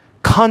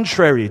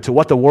 Contrary to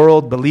what the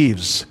world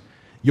believes,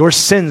 your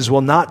sins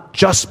will not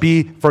just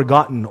be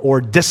forgotten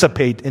or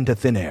dissipate into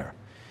thin air.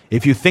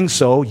 If you think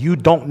so, you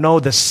don't know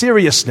the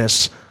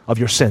seriousness of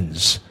your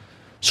sins.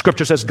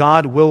 Scripture says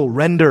God will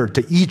render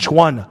to each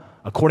one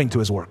according to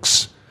his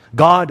works.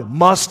 God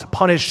must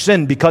punish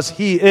sin because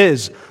he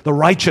is the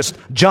righteous,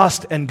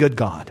 just, and good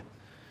God.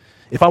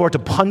 If I were to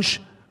punch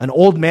an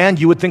old man,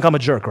 you would think I'm a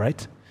jerk,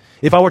 right?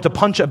 If I were to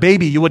punch a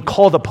baby, you would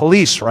call the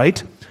police,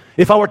 right?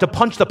 If I were to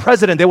punch the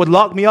president, they would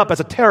lock me up as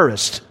a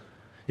terrorist.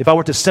 If I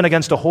were to sin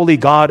against a holy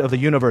God of the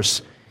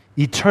universe,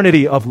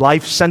 eternity of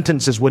life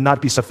sentences would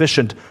not be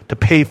sufficient to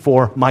pay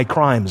for my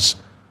crimes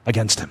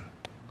against him.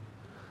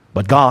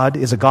 But God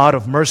is a God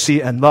of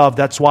mercy and love.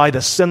 That's why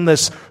the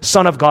sinless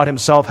Son of God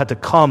himself had to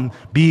come,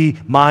 be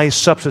my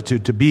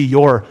substitute, to be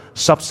your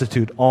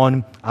substitute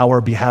on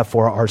our behalf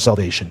for our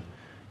salvation.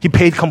 He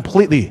paid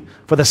completely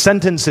for the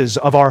sentences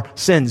of our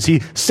sins. He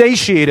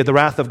satiated the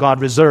wrath of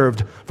God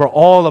reserved for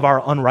all of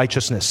our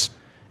unrighteousness.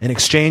 In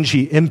exchange,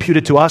 he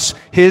imputed to us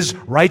his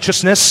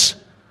righteousness.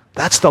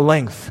 That's the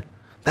length.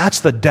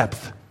 That's the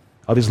depth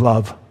of his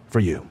love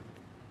for you.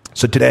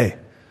 So today,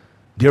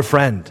 dear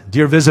friend,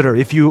 dear visitor,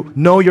 if you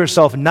know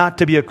yourself not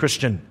to be a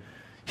Christian,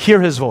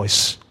 hear his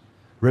voice.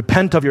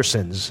 Repent of your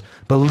sins.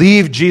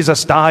 Believe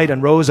Jesus died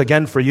and rose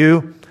again for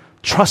you.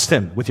 Trust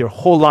him with your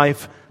whole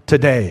life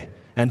today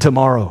and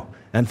tomorrow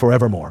and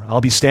forevermore.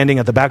 I'll be standing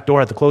at the back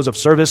door at the close of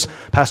service.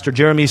 Pastor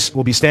Jeremy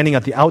will be standing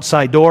at the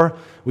outside door.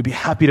 We'd be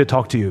happy to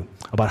talk to you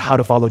about how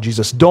to follow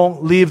Jesus.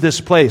 Don't leave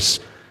this place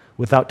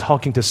without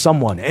talking to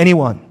someone,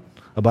 anyone,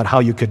 about how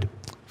you could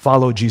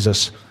follow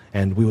Jesus,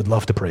 and we would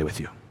love to pray with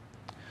you.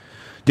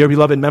 Dear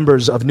beloved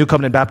members of New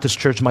Covenant Baptist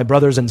Church, my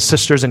brothers and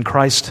sisters in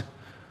Christ,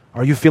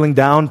 are you feeling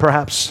down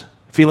perhaps?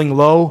 Feeling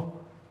low?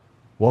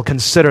 Well,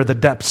 consider the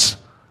depths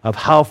of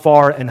how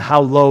far and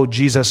how low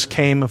Jesus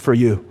came for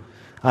you.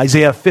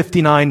 Isaiah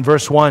 59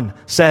 verse 1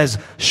 says,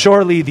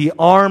 "Surely the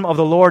arm of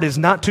the Lord is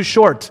not too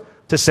short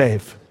to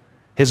save.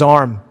 His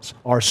arms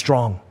are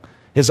strong.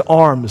 His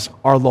arms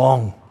are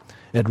long.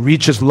 It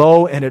reaches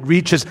low and it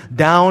reaches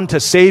down to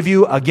save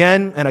you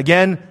again and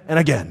again and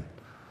again."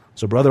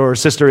 So brother or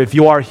sister, if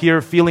you are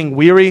here feeling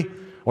weary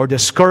or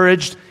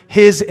discouraged,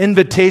 His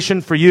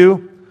invitation for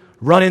you,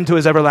 run into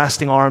His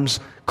everlasting arms,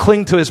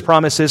 cling to His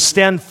promises,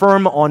 stand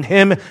firm on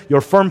Him, your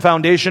firm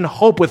foundation,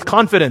 hope with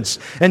confidence,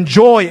 and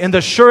joy in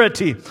the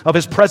surety of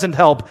His present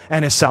help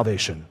and His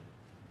salvation.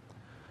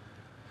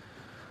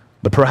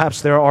 But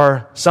perhaps there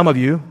are some of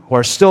you who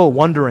are still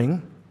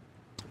wondering,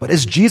 but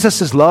is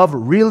Jesus' love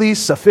really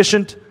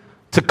sufficient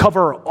to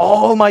cover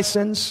all my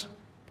sins?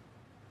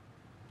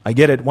 I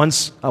get it.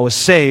 Once I was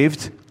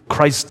saved,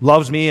 Christ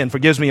loves me and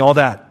forgives me, all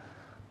that.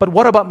 But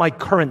what about my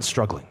current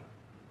struggling?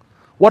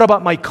 What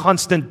about my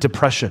constant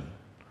depression?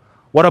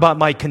 What about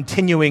my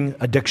continuing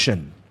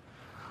addiction?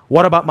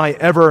 What about my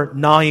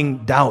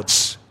ever-gnawing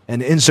doubts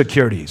and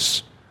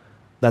insecurities?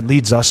 That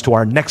leads us to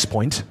our next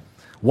point.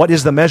 What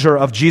is the measure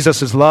of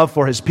Jesus' love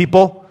for His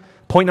people?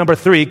 Point number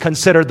 3,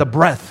 consider the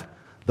breadth,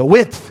 the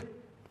width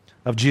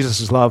of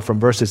Jesus' love from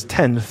verses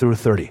 10 through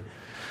 30.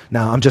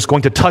 Now, I'm just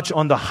going to touch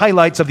on the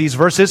highlights of these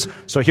verses.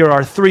 So here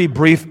are 3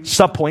 brief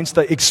subpoints: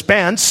 the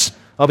expanse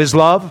of His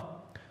love,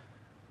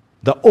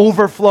 the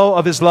overflow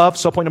of His love,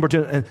 subpoint number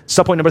 2, and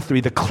subpoint number 3,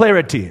 the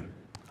clarity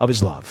of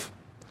His love.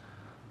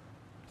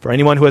 For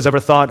anyone who has ever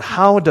thought,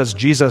 how does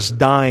Jesus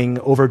dying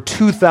over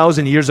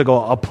 2,000 years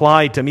ago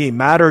apply to me,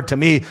 matter to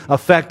me,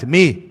 affect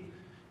me?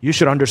 You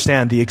should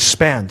understand the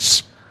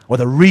expanse or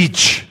the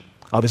reach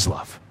of His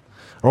love.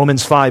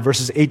 Romans 5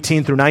 verses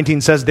 18 through 19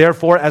 says,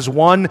 "Therefore, as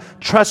one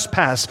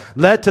trespass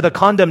led to the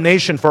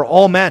condemnation for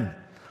all men,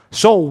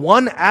 so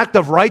one act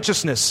of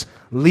righteousness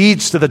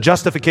leads to the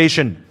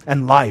justification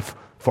and life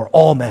for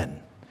all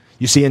men."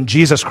 You see, in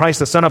Jesus Christ,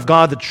 the Son of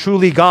God, the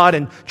truly God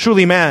and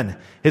truly man,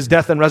 His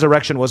death and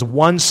resurrection was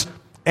once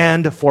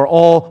and for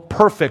all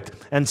perfect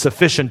and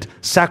sufficient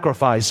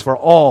sacrifice for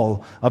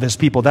all of His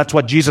people. That's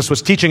what Jesus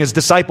was teaching His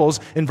disciples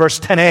in verse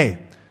 10a.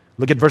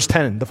 Look at verse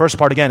 10, the first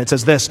part again. It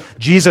says this,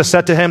 "Jesus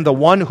said to him, the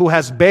one who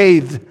has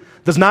bathed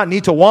does not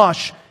need to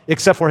wash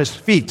except for his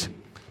feet,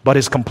 but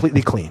is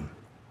completely clean."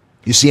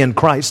 You see, in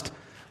Christ,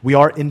 we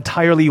are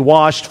entirely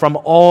washed from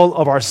all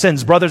of our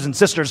sins. Brothers and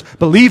sisters,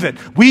 believe it.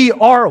 We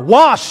are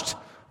washed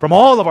from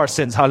all of our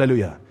sins.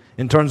 Hallelujah.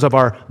 In terms of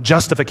our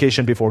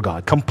justification before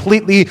God.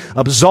 Completely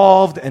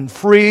absolved and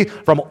free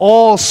from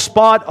all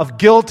spot of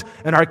guilt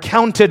and are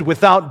counted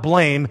without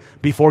blame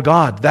before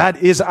God.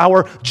 That is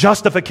our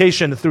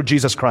justification through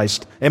Jesus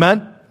Christ.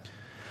 Amen?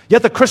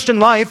 Yet the Christian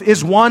life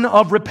is one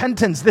of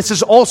repentance. This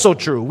is also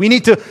true. We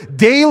need to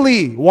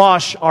daily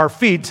wash our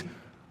feet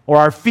or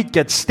our feet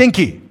get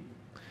stinky.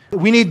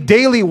 We need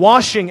daily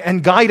washing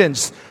and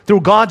guidance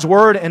through God's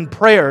word and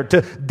prayer,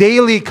 to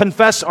daily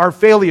confess our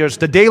failures,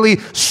 to daily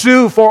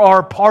sue for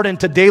our pardon,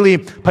 to daily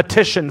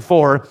petition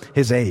for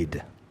His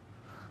aid.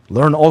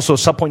 Learn also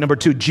subpoint number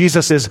 2,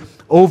 Jesus'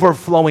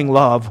 overflowing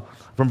love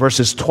from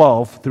verses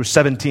 12 through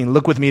 17.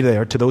 Look with me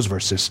there to those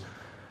verses.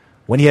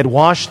 "When He had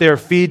washed their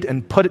feet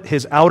and put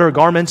His outer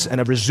garments and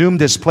have resumed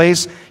His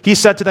place, He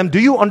said to them, 'Do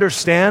you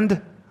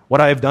understand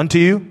what I have done to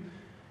you?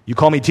 You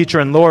call me teacher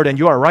and Lord, and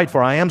you are right,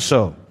 for I am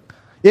so.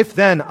 If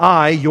then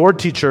I, your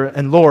teacher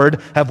and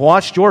Lord, have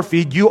washed your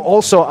feet, you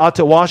also ought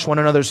to wash one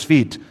another's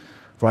feet.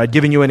 For I have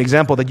given you an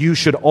example that you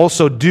should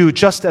also do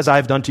just as I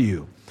have done to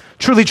you.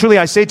 Truly, truly,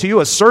 I say to you,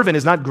 a servant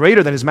is not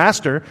greater than his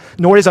master,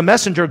 nor is a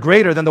messenger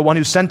greater than the one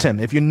who sent him.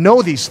 If you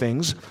know these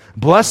things,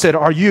 blessed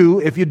are you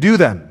if you do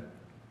them.'"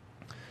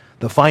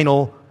 The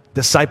final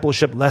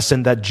discipleship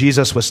lesson that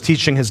Jesus was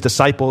teaching His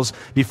disciples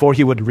before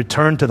He would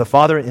return to the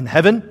Father in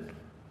heaven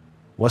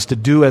was to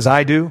do as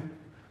I do,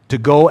 to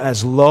go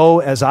as low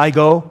as I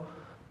go,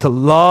 to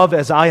love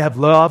as I have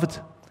loved,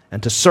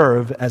 and to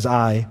serve as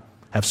I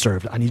have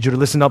served. I need you to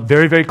listen up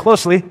very, very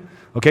closely,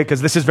 okay,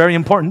 because this is very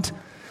important.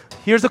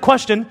 Here's the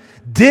question.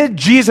 Did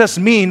Jesus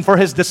mean for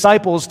His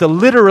disciples to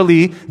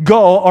literally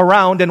go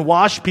around and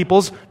wash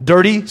people's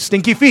dirty,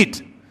 stinky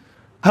feet?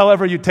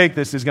 However you take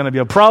this is going to be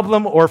a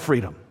problem or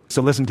freedom.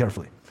 So listen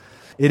carefully.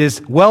 It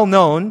is well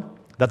known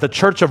that the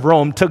Church of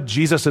Rome took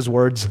Jesus'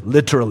 words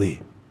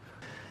literally.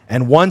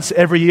 And once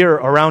every year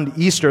around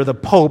Easter, the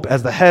Pope,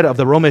 as the head of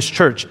the Romish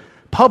Church,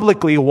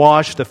 publicly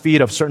washed the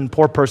feet of certain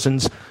poor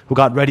persons who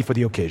got ready for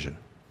the occasion.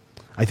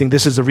 I think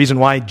this is the reason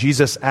why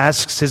Jesus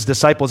asks His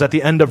disciples at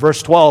the end of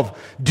verse 12,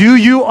 "Do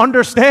you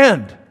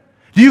understand?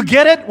 Do you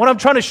get it? What I'm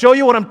trying to show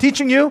you, what I'm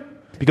teaching you?"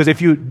 Because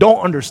if you don't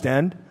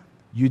understand,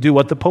 you do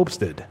what the popes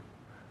did.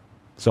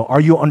 So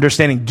are you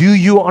understanding? Do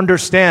you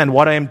understand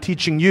what I am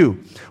teaching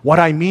you?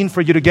 What I mean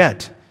for you to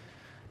get?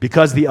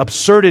 because the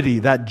absurdity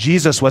that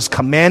Jesus was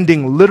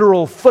commanding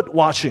literal foot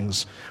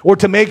washings, or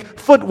to make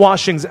foot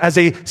washings as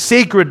a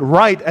sacred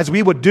rite, as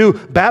we would do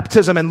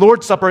baptism and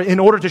Lord's Supper in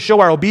order to show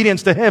our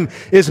obedience to Him,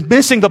 is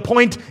missing the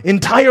point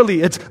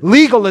entirely. It's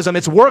legalism,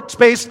 it's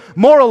works-based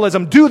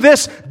moralism. Do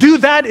this, do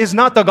that is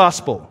not the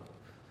gospel.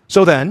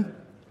 So then,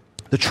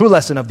 the true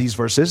lesson of these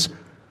verses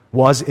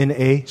was in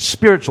a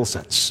spiritual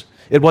sense.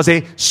 It was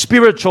a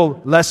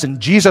spiritual lesson.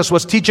 Jesus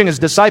was teaching His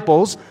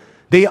disciples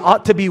they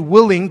ought to be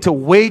willing to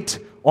wait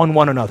on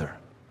one another,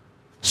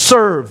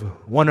 serve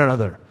one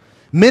another,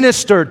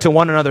 minister to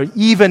one another,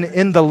 even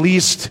in the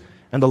least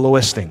and the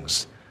lowest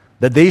things.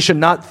 That they should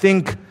not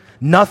think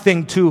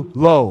nothing too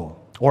low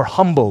or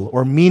humble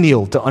or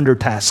menial to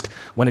undertask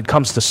when it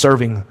comes to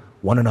serving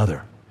one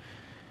another.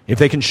 If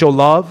they can show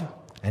love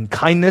and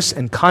kindness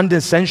and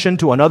condescension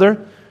to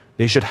another,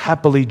 they should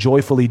happily,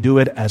 joyfully do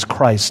it as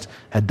Christ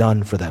had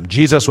done for them.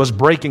 Jesus was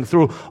breaking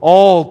through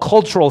all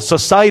cultural,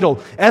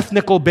 societal,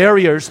 ethnical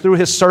barriers through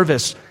His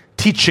service,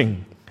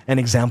 teaching and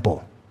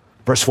example.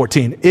 Verse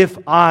 14, if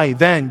I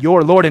then,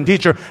 your Lord and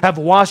teacher, have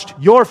washed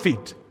your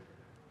feet,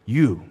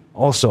 you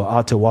also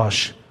ought to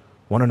wash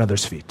one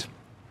another's feet.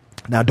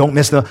 Now, don't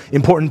miss the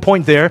important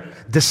point there.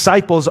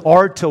 Disciples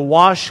are to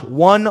wash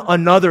one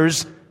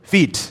another's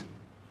feet.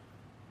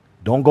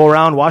 Don't go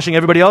around washing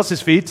everybody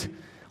else's feet.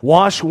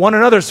 Wash one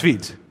another's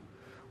feet.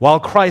 While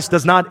Christ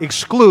does not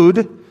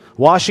exclude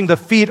washing the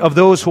feet of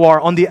those who are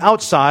on the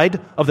outside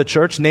of the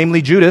church,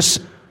 namely Judas,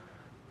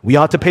 we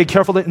ought to pay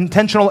careful,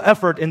 intentional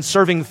effort in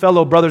serving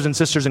fellow brothers and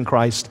sisters in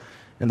Christ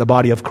in the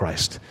body of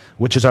Christ,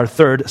 which is our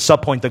third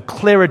subpoint, the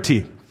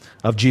clarity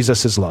of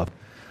Jesus' love.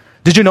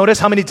 Did you notice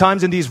how many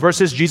times in these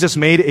verses Jesus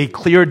made a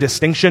clear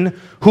distinction?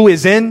 Who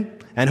is in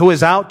and who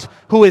is out?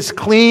 Who is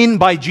clean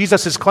by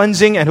Jesus'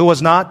 cleansing and who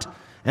was not?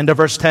 End of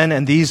verse 10,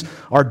 and these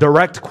are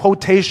direct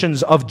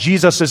quotations of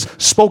Jesus'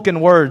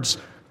 spoken words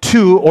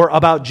to or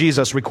about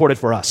Jesus recorded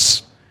for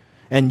us.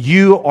 And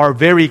you are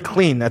very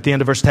clean at the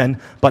end of verse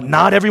 10, but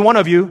not every one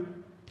of you.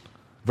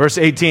 Verse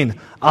 18,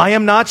 I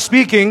am not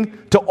speaking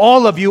to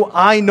all of you.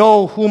 I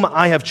know whom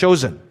I have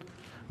chosen.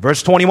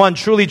 Verse 21,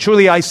 truly,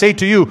 truly, I say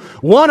to you,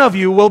 one of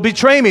you will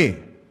betray me.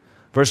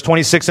 Verse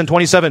 26 and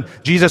 27,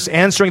 Jesus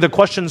answering the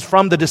questions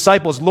from the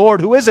disciples,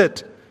 Lord, who is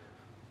it?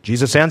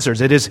 Jesus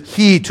answers, it is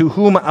he to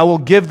whom I will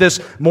give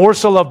this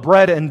morsel of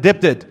bread and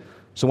dipped it.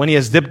 So when he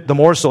has dipped the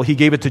morsel, he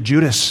gave it to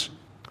Judas,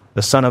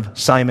 the son of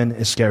Simon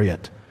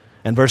Iscariot.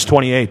 And verse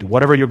 28,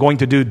 whatever you're going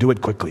to do, do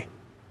it quickly.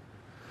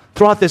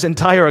 Throughout this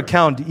entire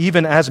account,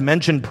 even as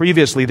mentioned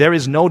previously, there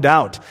is no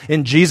doubt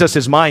in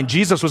Jesus' mind.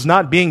 Jesus was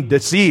not being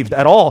deceived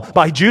at all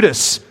by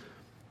Judas,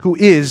 who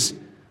is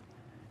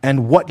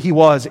and what he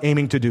was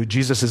aiming to do.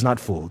 Jesus is not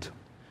fooled.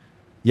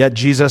 Yet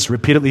Jesus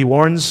repeatedly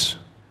warns,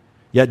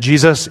 yet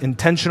Jesus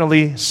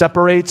intentionally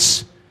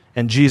separates,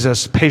 and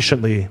Jesus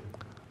patiently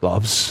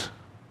loves.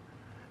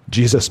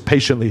 Jesus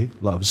patiently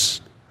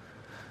loves.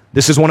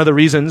 This is one of the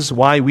reasons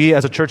why we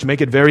as a church make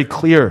it very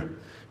clear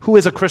who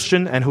is a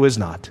Christian and who is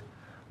not.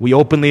 We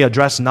openly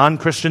address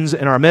non-Christians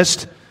in our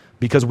midst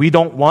because we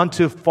don't want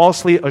to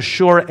falsely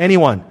assure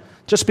anyone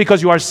just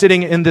because you are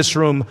sitting in this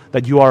room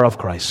that you are of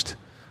Christ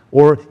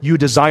or you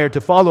desire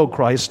to follow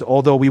Christ,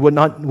 although we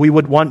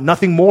would want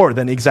nothing more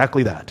than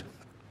exactly that.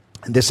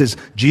 And this is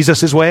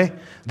Jesus' way.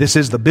 This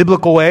is the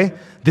biblical way.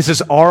 This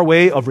is our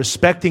way of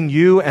respecting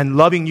you and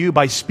loving you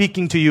by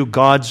speaking to you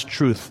God's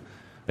truth.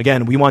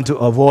 Again, we want to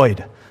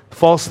avoid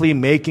falsely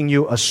making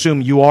you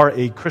assume you are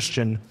a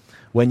Christian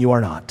when you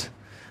are not.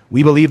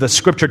 We believe the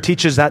Scripture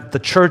teaches that the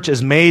church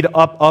is made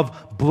up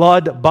of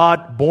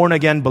blood-bought,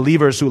 born-again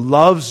believers who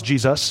loves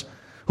Jesus,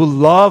 who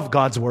love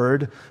God's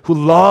Word, who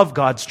love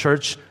God's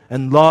church,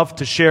 and love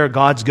to share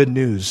God's good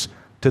news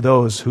to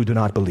those who do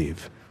not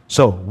believe.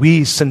 So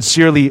we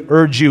sincerely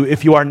urge you,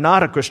 if you are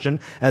not a Christian,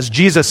 as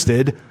Jesus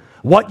did,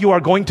 what you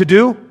are going to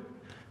do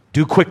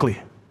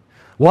quickly.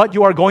 What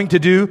you are going to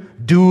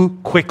do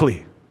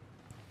quickly.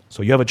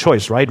 So you have a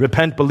choice, right?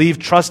 Repent, believe,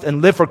 trust,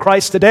 and live for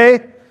Christ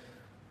today.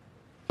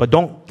 But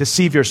don't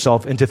deceive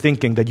yourself into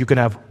thinking that you can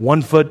have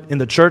one foot in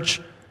the church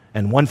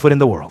and one foot in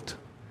the world.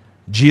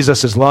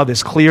 Jesus' love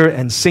is clear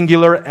and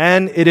singular,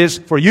 and it is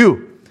for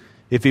you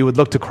if you would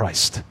look to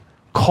Christ.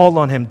 Call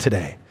on Him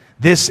today.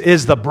 This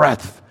is the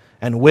breadth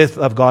and width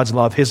of God's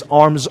love. His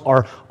arms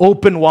are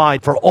open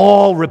wide for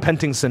all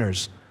repenting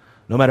sinners,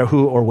 no matter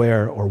who or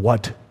where or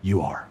what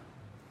you are.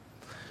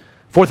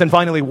 Fourth and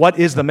finally, what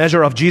is the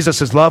measure of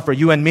Jesus' love for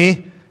you and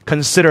me?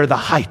 Consider the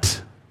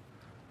height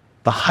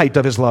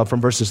of His love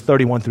from verses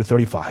 31 through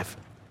 35.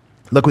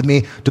 Look with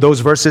me to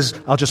those verses.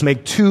 I'll just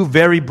make two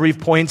very brief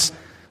points.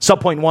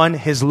 Subpoint 1,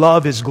 His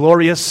love is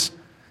glorious.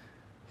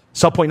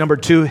 Subpoint number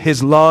 2,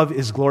 His love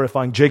is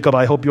glorifying. Jacob,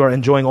 I hope you are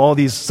enjoying all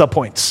these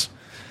subpoints.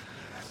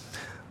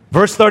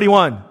 Verse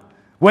 31,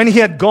 when He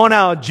had gone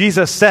out,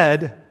 Jesus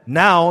said,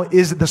 now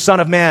is the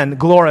Son of Man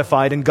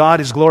glorified, and God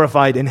is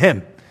glorified in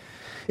Him.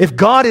 If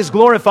God is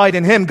glorified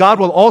in Him, God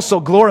will also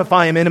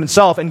glorify Him in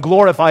Himself and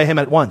glorify Him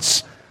at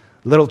once.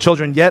 Little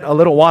children, yet a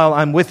little while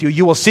I'm with you.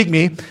 You will seek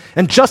me.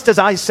 And just as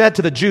I said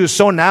to the Jews,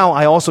 so now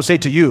I also say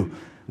to you,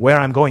 Where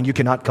I'm going, you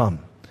cannot come.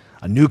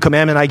 A new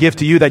commandment I give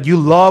to you, that you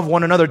love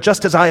one another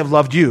just as I have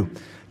loved you.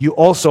 You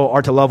also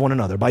are to love one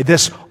another. By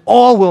this,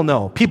 all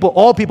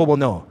people will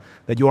know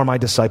that you are my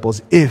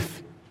disciples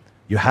if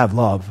you have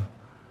love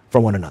for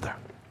one another.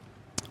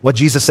 What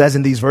Jesus says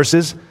in these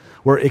verses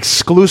were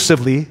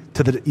exclusively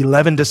to the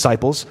 11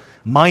 disciples,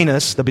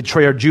 minus the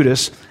betrayer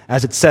Judas,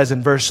 as it says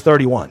in verse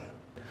 31,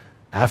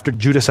 after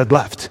Judas had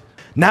left.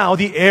 Now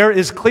the air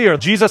is clear.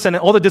 Jesus and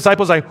all the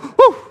disciples are like,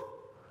 whew,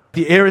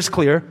 the air is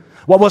clear.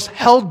 What was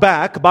held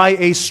back by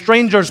a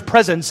stranger's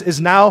presence is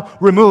now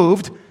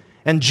removed,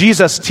 and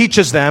Jesus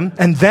teaches them,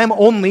 and them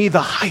only, the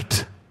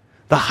height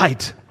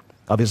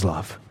of his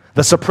love,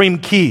 the supreme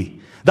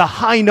key, the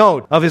high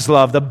note of his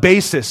love, the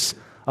basis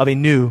of a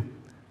new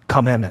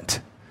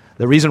commandment.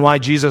 The reason why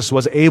Jesus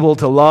was able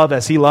to love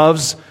as he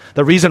loves,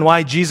 the reason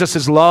why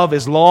Jesus' love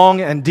is long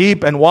and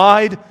deep and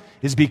wide,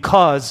 is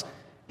because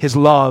his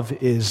love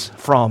is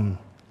from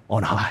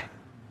on high.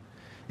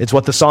 It's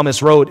what the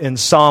psalmist wrote in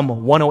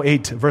Psalm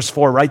 108, verse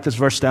 4. Write this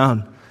verse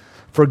down.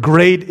 For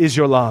great is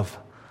your love,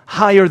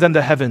 higher than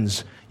the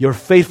heavens. Your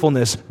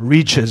faithfulness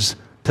reaches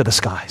to the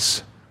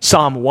skies.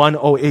 Psalm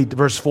 108,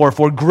 verse 4.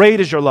 For great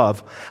is your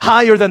love,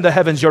 higher than the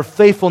heavens. Your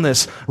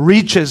faithfulness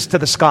reaches to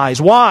the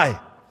skies. Why?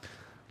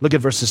 Look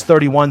at verses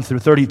 31 through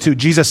 32.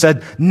 Jesus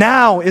said,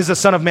 now is the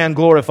Son of Man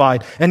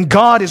glorified, and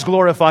God is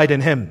glorified in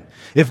him.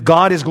 If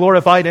God is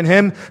glorified in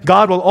him,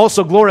 God will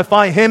also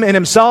glorify him in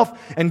himself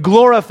and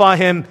glorify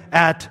him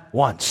at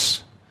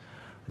once.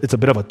 It's a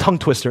bit of a tongue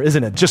twister,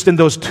 isn't it? Just in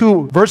those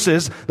two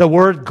verses, the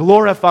word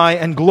glorify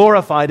and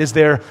glorified is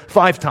there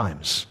 5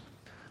 times.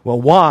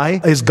 Well, why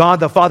is God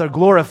the Father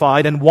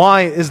glorified, and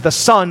why is the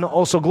Son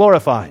also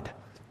glorified?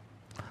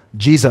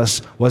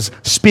 Jesus was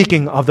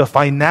speaking of the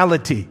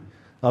finality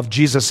of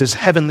Jesus'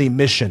 heavenly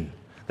mission,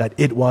 that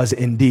it was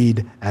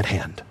indeed at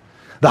hand.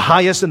 The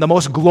highest and the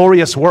most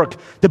glorious work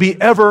to be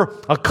ever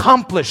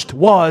accomplished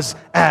was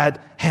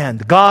at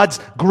hand. God's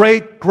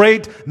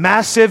great,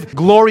 massive,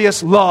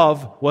 glorious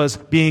love was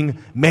being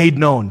made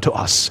known to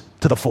us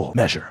to the full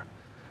measure.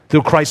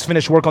 Through Christ's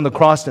finished work on the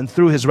cross and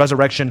through his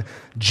resurrection,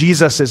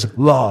 Jesus'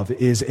 love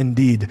is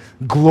indeed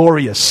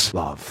glorious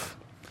love.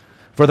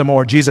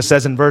 Furthermore, Jesus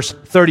says in verse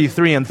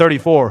 33 and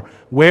 34,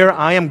 where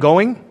I am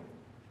going,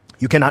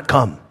 you cannot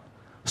come.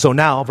 So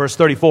now, verse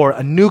 34,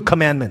 a new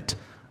commandment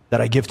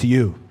that I give to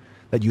you,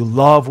 that you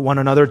love one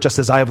another just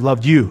as I have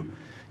loved you.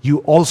 You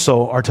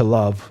also are to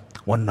love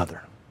one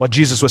another. What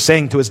Jesus was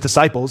saying to his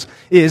disciples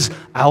is,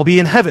 I'll be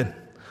in heaven,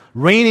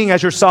 reigning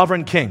as your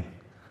sovereign king.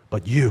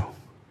 But you,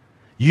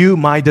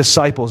 my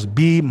disciples,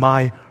 be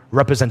my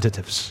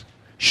representatives.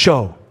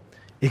 Show,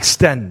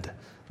 extend,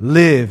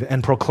 live,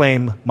 and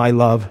proclaim my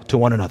love to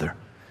one another.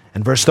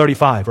 And verse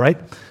 35, right?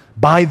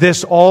 By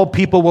this all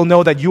people will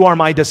know that you are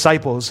my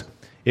disciples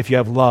if you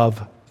have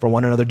love for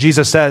one another.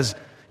 Jesus says,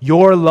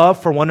 your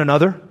love for one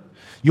another,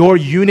 your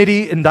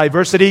unity in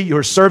diversity,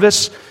 your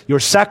service, your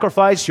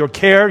sacrifice, your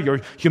care,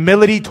 your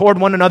humility toward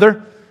one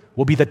another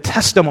will be the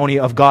testimony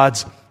of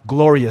God's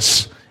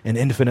glorious and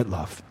infinite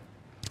love.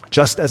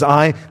 Just as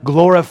I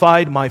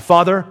glorified my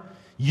Father,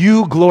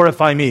 you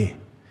glorify me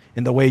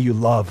in the way you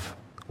love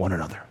one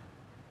another.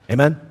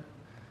 Amen?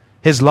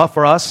 His love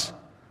for us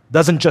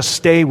doesn't just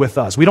stay with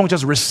us. We don't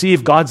just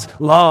receive God's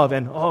love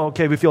and,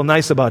 we feel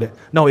nice about it.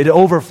 No, it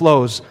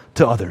overflows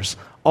to others.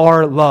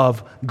 Our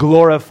love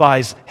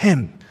glorifies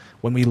him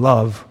when we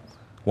love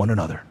one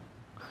another.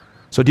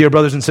 So, dear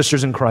brothers and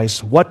sisters in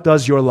Christ, what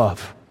does your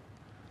love,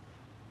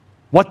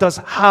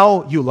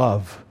 how you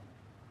love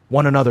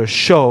one another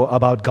show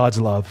about God's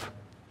love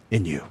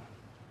in you?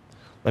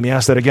 Let me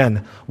ask that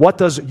again. What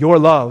does your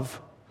love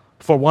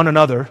for one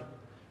another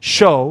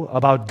show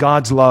about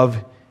God's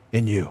love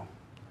in you?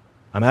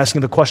 I'm asking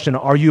the question,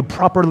 are you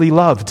properly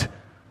loved?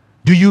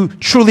 Do you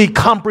truly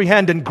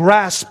comprehend and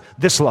grasp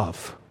this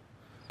love?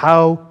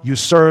 How you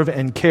serve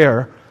and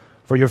care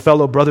for your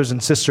fellow brothers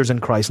and sisters in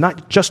Christ.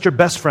 Not just your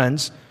best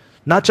friends,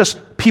 not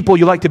just people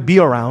you like to be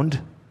around,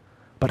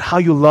 but how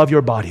you love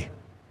your body,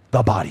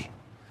 the body.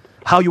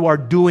 How you are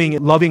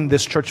doing loving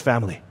this church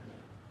family.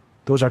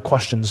 Those are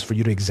questions for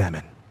you to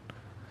examine.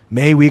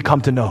 May we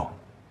come to know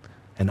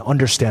and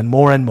understand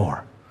more and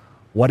more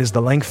what is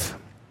the length,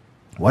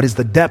 what is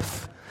the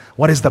depth,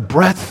 what is the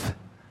breadth,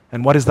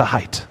 and what is the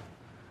height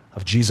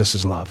of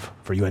Jesus' love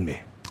for you and me.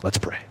 Let's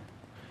pray.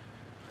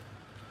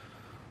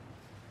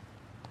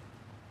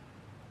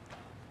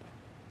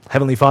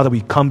 Heavenly Father,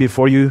 we come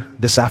before you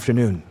this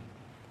afternoon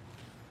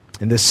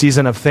in this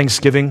season of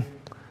Thanksgiving.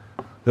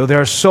 Though there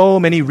are so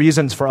many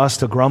reasons for us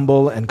to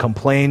grumble and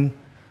complain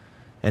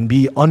and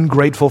be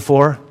ungrateful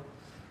for,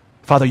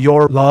 Father,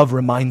 your love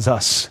reminds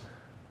us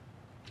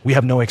we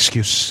have no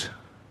excuse.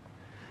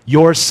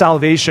 Your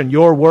salvation,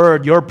 your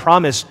word, your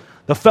promise,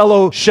 the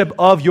fellowship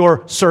of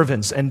your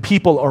servants and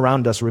people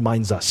around us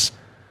reminds us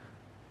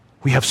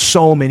we have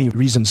so many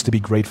reasons to be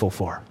grateful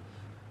for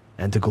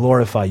and to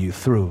glorify you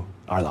through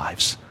our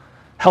lives.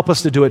 Help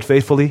us to do it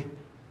faithfully.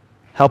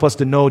 Help us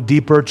to know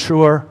deeper,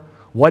 truer,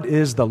 what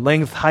is the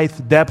length,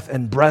 height, depth,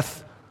 and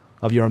breadth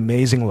of your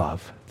amazing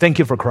love. Thank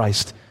you for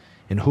Christ.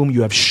 in whom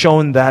you have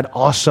shown that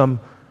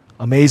awesome,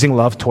 amazing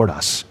love toward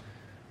us.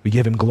 We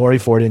give him glory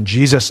for it in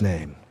Jesus'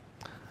 name.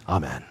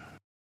 Amen.